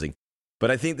is buzzing. But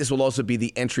I think this will also be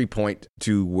the entry point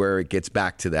to where it gets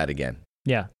back to that again.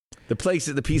 Yeah. The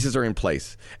pieces are in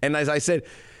place. And as I said,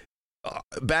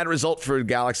 bad result for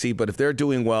Galaxy, but if they're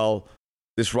doing well,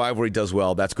 this rivalry does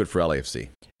well, that's good for LAFC.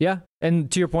 Yeah. And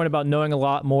to your point about knowing a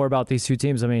lot more about these two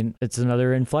teams, I mean, it's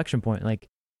another inflection point. Like,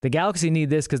 the Galaxy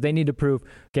need this because they need to prove,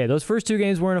 okay, those first 2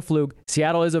 games weren't a fluke.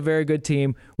 Seattle is a very good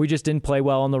team. We just didn't play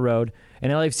well on the road.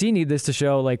 And LAFC need this to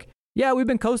show, like, yeah, we've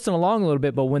been coasting along a little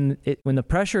bit, but when the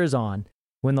pressure is on,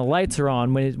 when the lights are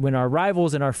on, when our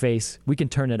rival's in our face, we can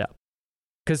turn it up.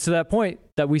 Because to that point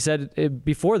that we said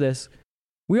before this,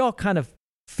 we all kind of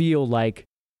feel like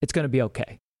it's going to be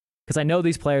okay. Because I know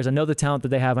these players, I know the talent that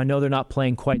they have, I know they're not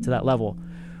playing quite to that level.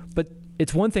 But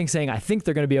it's one thing saying I think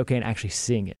they're going to be okay and actually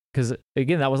seeing it. Because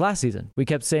again, that was last season. We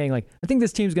kept saying like I think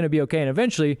this team's going to be okay, and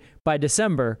eventually by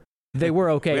December they were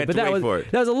okay. But that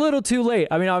was a little too late.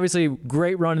 I mean, obviously,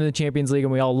 great run in the Champions League,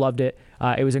 and we all loved it.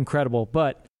 It was incredible,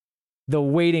 but the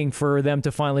waiting for them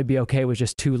to finally be okay was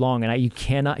just too long, and you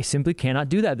simply cannot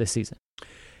do that this season.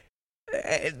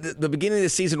 At the beginning of the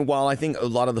season, while I think a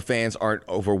lot of the fans aren't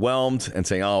overwhelmed and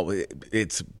saying, oh,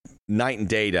 it's night and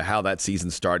day to how that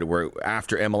season started, where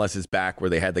after MLS is back, where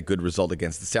they had the good result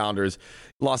against the Sounders,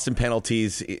 lost in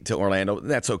penalties to Orlando.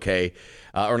 That's okay.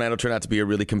 Orlando turned out to be a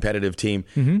really competitive team.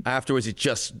 Mm-hmm. Afterwards, it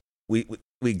just, we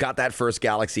got that first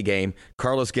Galaxy game.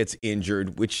 Carlos gets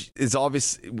injured, which is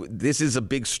obvious. This is a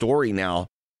big story now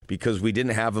because we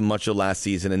didn't have him much of last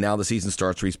season, and now the season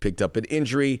starts where he's picked up an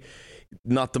injury.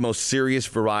 Not the most serious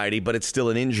variety, but it's still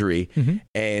an injury. Mm-hmm.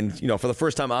 And, for the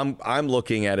first time, I'm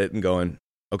looking at it and going,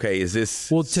 okay, is this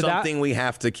something we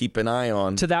have to keep an eye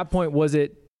on? To that point, was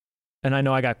it, and I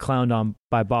know I got clowned on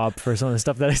by Bob for some of the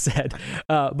stuff that I said,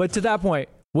 but to that point,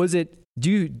 was it,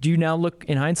 do you now look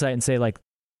in hindsight and say, like,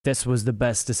 this was the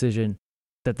best decision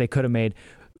that they could have made?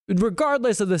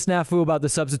 Regardless of the snafu about the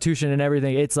substitution and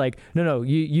everything, it's like, no,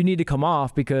 you need to come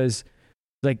off because,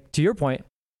 like, to your point,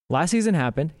 last season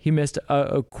happened. He missed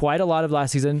quite a lot of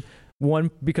last season.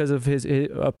 One, because of his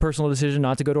personal decision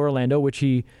not to go to Orlando, which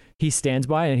he stands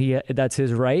by, and that's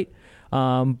his right.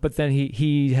 But then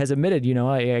he has admitted,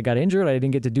 I got injured. I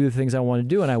didn't get to do the things I want to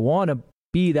do, and I want to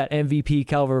be that MVP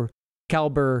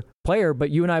caliber player.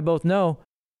 But you and I both know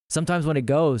sometimes when it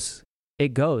goes,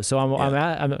 it goes. So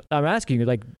I'm asking you,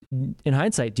 like, in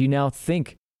hindsight, do you now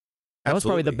think that was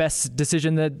probably the best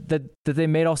decision that they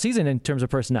made all season in terms of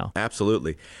personnel?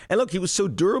 Absolutely. And look, he was so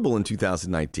durable in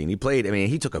 2019. He played,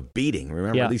 he took a beating.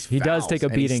 Remember these fouls? He does take a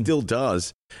beating. He still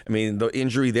does. The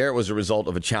injury there was a result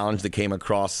of a challenge that came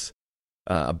across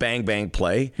a bang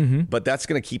play, mm-hmm. but that's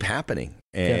going to keep happening.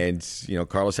 And,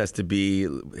 Carlos has to be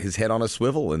his head on a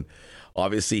swivel. And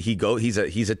obviously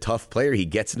he's a tough player. He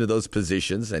gets into those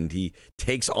positions and he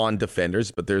takes on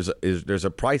defenders, but there's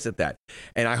a price at that.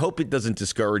 And I hope it doesn't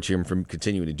discourage him from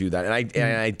continuing to do that. And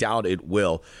I doubt it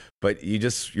will. But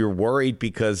you're worried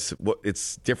because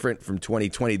it's different from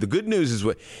 2020. The good news is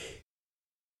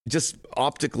just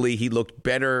optically he looked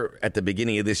better at the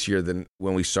beginning of this year than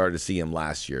when we started to see him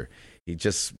last year.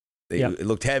 It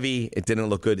looked heavy. It didn't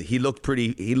look good. He looked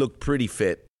pretty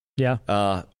fit.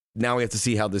 Yeah. Now we have to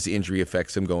see how this injury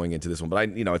affects him going into this one.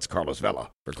 But it's Carlos Vela,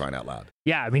 for crying out loud.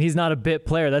 Yeah, he's not a bit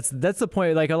player. That's the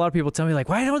point. Like, a lot of people tell me, like,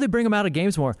 why don't they bring him out of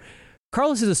games more?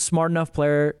 Carlos is a smart enough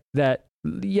player that,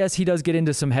 yes, he does get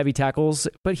into some heavy tackles,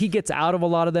 but he gets out of a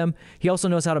lot of them. He also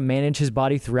knows how to manage his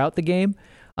body throughout the game.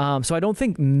 So I don't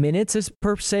think minutes is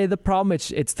per se the problem.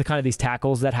 It's the kind of these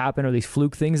tackles that happen or these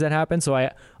fluke things that happen. So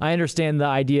I understand the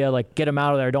idea, like, get him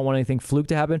out of there. I don't want anything fluke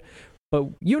to happen. But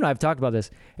you and I have talked about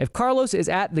this. If Carlos is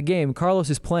at the game, Carlos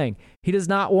is playing. He does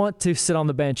not want to sit on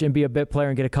the bench and be a bit player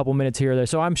and get a couple minutes here or there.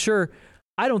 So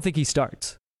I don't think he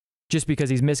starts just because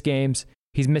he's missed games.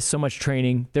 He's missed so much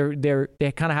training.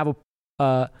 They kind of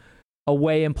have a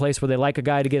way in place where they like a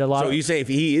guy to get a lot. So you say if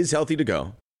he is healthy to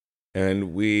go,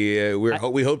 and we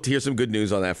hope to hear some good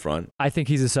news on that front. I think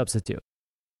he's a substitute,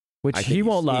 which he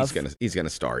won't love. He's gonna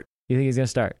start. You think he's gonna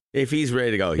start? If he's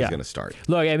ready to go, he's gonna start.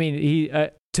 Look, he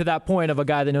to that point of a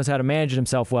guy that knows how to manage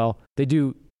himself well. They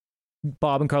do.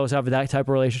 Bob and Carlos have that type of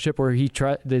relationship where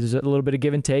there's a little bit of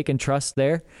give and take and trust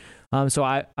there. So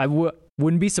I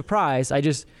wouldn't be surprised. I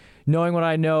just, knowing what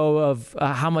I know of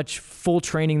how much full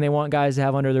training they want guys to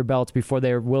have under their belts before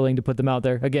they're willing to put them out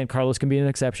there. Again, Carlos can be an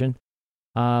exception.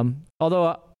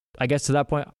 Although I guess to that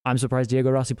point, I'm surprised Diego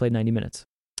Rossi played 90 minutes.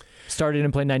 Started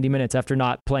and played 90 minutes after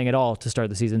not playing at all to start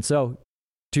the season. So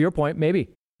to your point,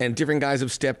 maybe. And different guys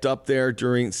have stepped up there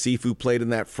during Sifu played in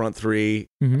that front three.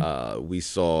 Mm-hmm. We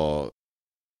saw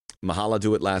Mahala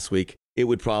do it last week. It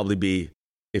would probably be,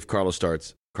 if Carlos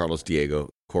starts, Carlos Diego,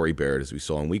 Corey Barrett, as we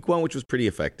saw in week one, which was pretty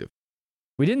effective.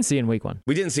 We didn't see in week one.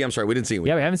 We didn't see in week one.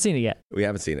 Yeah, we haven't seen it yet. We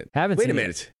haven't seen it. Wait a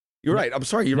minute. You're right. I'm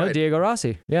sorry. You're right. No Diego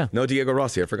Rossi. Yeah. No Diego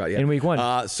Rossi. I forgot. Yeah. In week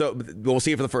one. So we'll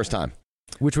see it for the first time.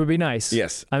 Which would be nice.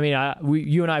 Yes.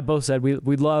 You and I both said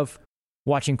we love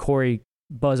watching Corey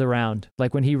buzz around,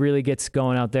 like when he really gets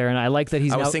going out there. And I like that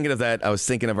he's. I was thinking of that. I was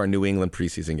thinking of our New England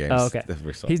preseason games. Oh, okay.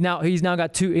 He's now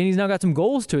got two, and he's now got some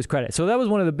goals to his credit. So that was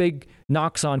one of the big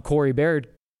knocks on Corey Baird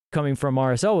coming from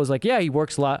RSL. Was like, yeah, he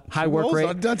works a lot, high work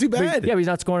rate, not too bad. But he's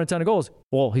not scoring a ton of goals.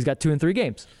 Well, he's got 2 in 3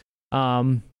 games.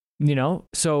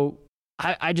 So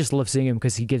I just love seeing him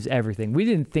because he gives everything. We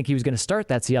didn't think he was going to start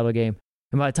that Seattle game,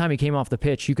 And by the time he came off the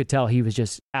pitch, you could tell he was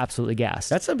just absolutely gassed.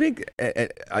 That's a big.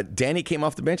 Danny came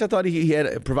off the bench. I thought he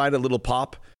had provided a little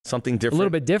pop, something different. A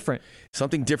little bit different.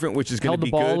 Something different, which is going to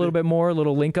be good. Held the ball a little bit more, a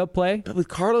little link-up play. But with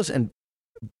Carlos and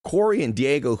Corey and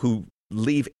Diego, who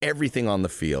leave everything on the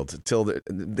field until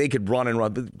they could run and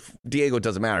run, but Diego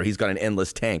doesn't matter. He's got an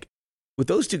endless tank. With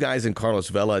those two guys and Carlos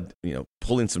Vela,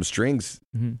 pulling some strings,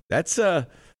 that's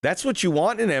what you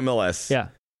want in MLS. Yeah.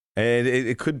 And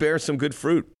it could bear some good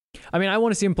fruit. I mean, I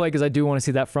want to see him play because I do want to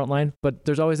see that front line, but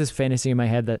there's always this fantasy in my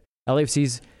head that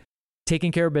LAFC's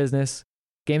taking care of business,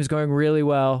 game's going really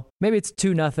well, maybe it's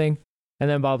 2-0, and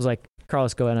then Bob's like,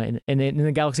 Carlos, go in, and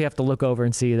the Galaxy have to look over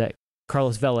and see that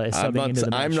Carlos Vela is subbing into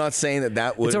the match. I'm not saying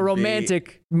that would It's a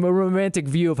romantic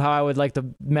view of how I would like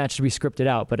the match to be scripted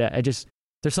out, but there's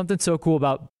something so cool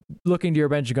about looking to your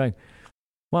bench and going,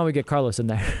 why don't we get Carlos in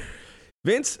there?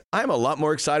 Vince, I'm a lot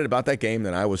more excited about that game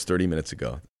than I was 30 minutes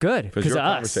ago. Good. Because your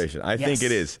conversation. I think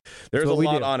it is. There's a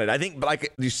lot on it. I think,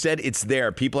 like you said, it's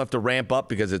there. People have to ramp up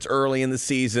because it's early in the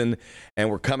season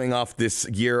and we're coming off this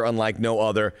year unlike no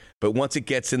other. But once it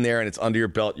gets in there and it's under your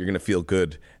belt, you're going to feel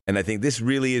good. And I think this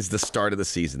really is the start of the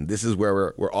season. This is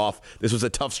where we're off. This was a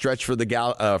tough stretch for for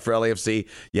LAFC.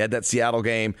 You had that Seattle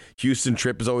game. Houston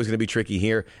trip is always going to be tricky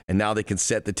here. And now they can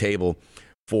set the table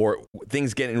for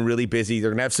things getting really busy.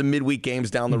 They're going to have some midweek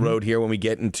games down the road here when we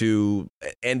get into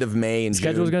end of May and June.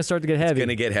 Schedule's going to start to get heavy. It's going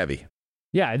to get heavy.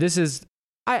 Yeah, this is,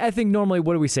 I think normally,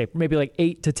 what do we say? Maybe like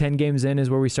 8 to 10 games in is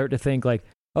where we start to think like,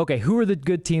 okay, who are the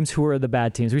good teams? Who are the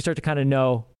bad teams? We start to kind of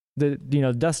know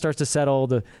dust starts to settle.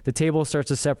 The table starts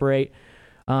to separate.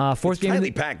 Fourth it's game.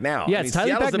 Tightly packed now. Yeah, it's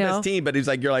tightly packed now. Seattle's the best team,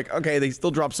 but you're like, okay, they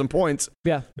still dropped some points.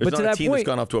 Yeah, There's but not to that a team point, that's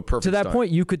gone off to a perfect start. To that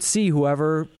point, you could see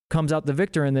whoever comes out the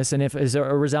victor in this, and if it's a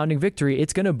resounding victory,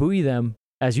 it's going to buoy them,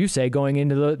 as you say, going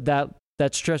into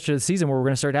that stretch of the season where we're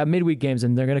going to start to have midweek games,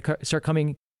 and they're going to start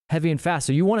coming heavy and fast.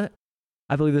 So you want to,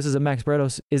 I believe this is a Max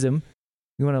Bretos-ism,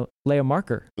 you want to lay a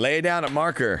marker. Lay it down at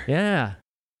marker. Yeah.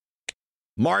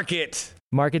 Mark it.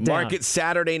 Mark it down. Mark it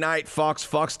Saturday night, Fox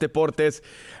Deportes.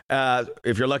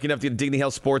 If you're lucky enough to get to Dignity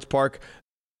Health Sports Park,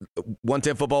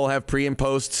 110 Football will have pre and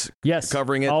posts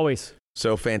covering it. Always.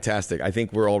 So fantastic. I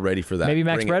think we're all ready for that. Maybe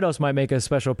Max Bretos might make a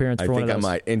special appearance for one of those. I think I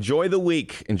might. Enjoy the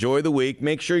week. Enjoy the week.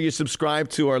 Make sure you subscribe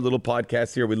to our little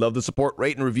podcast here. We'd love the support.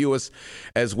 Rate and review us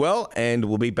as well. And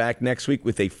we'll be back next week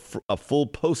with a full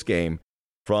post game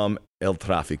from El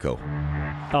Tráfico.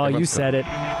 Oh, you said it.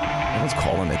 Everyone's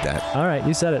calling it that. All right,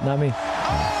 you said it, not me.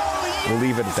 We'll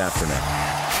leave it at that for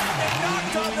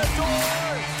now.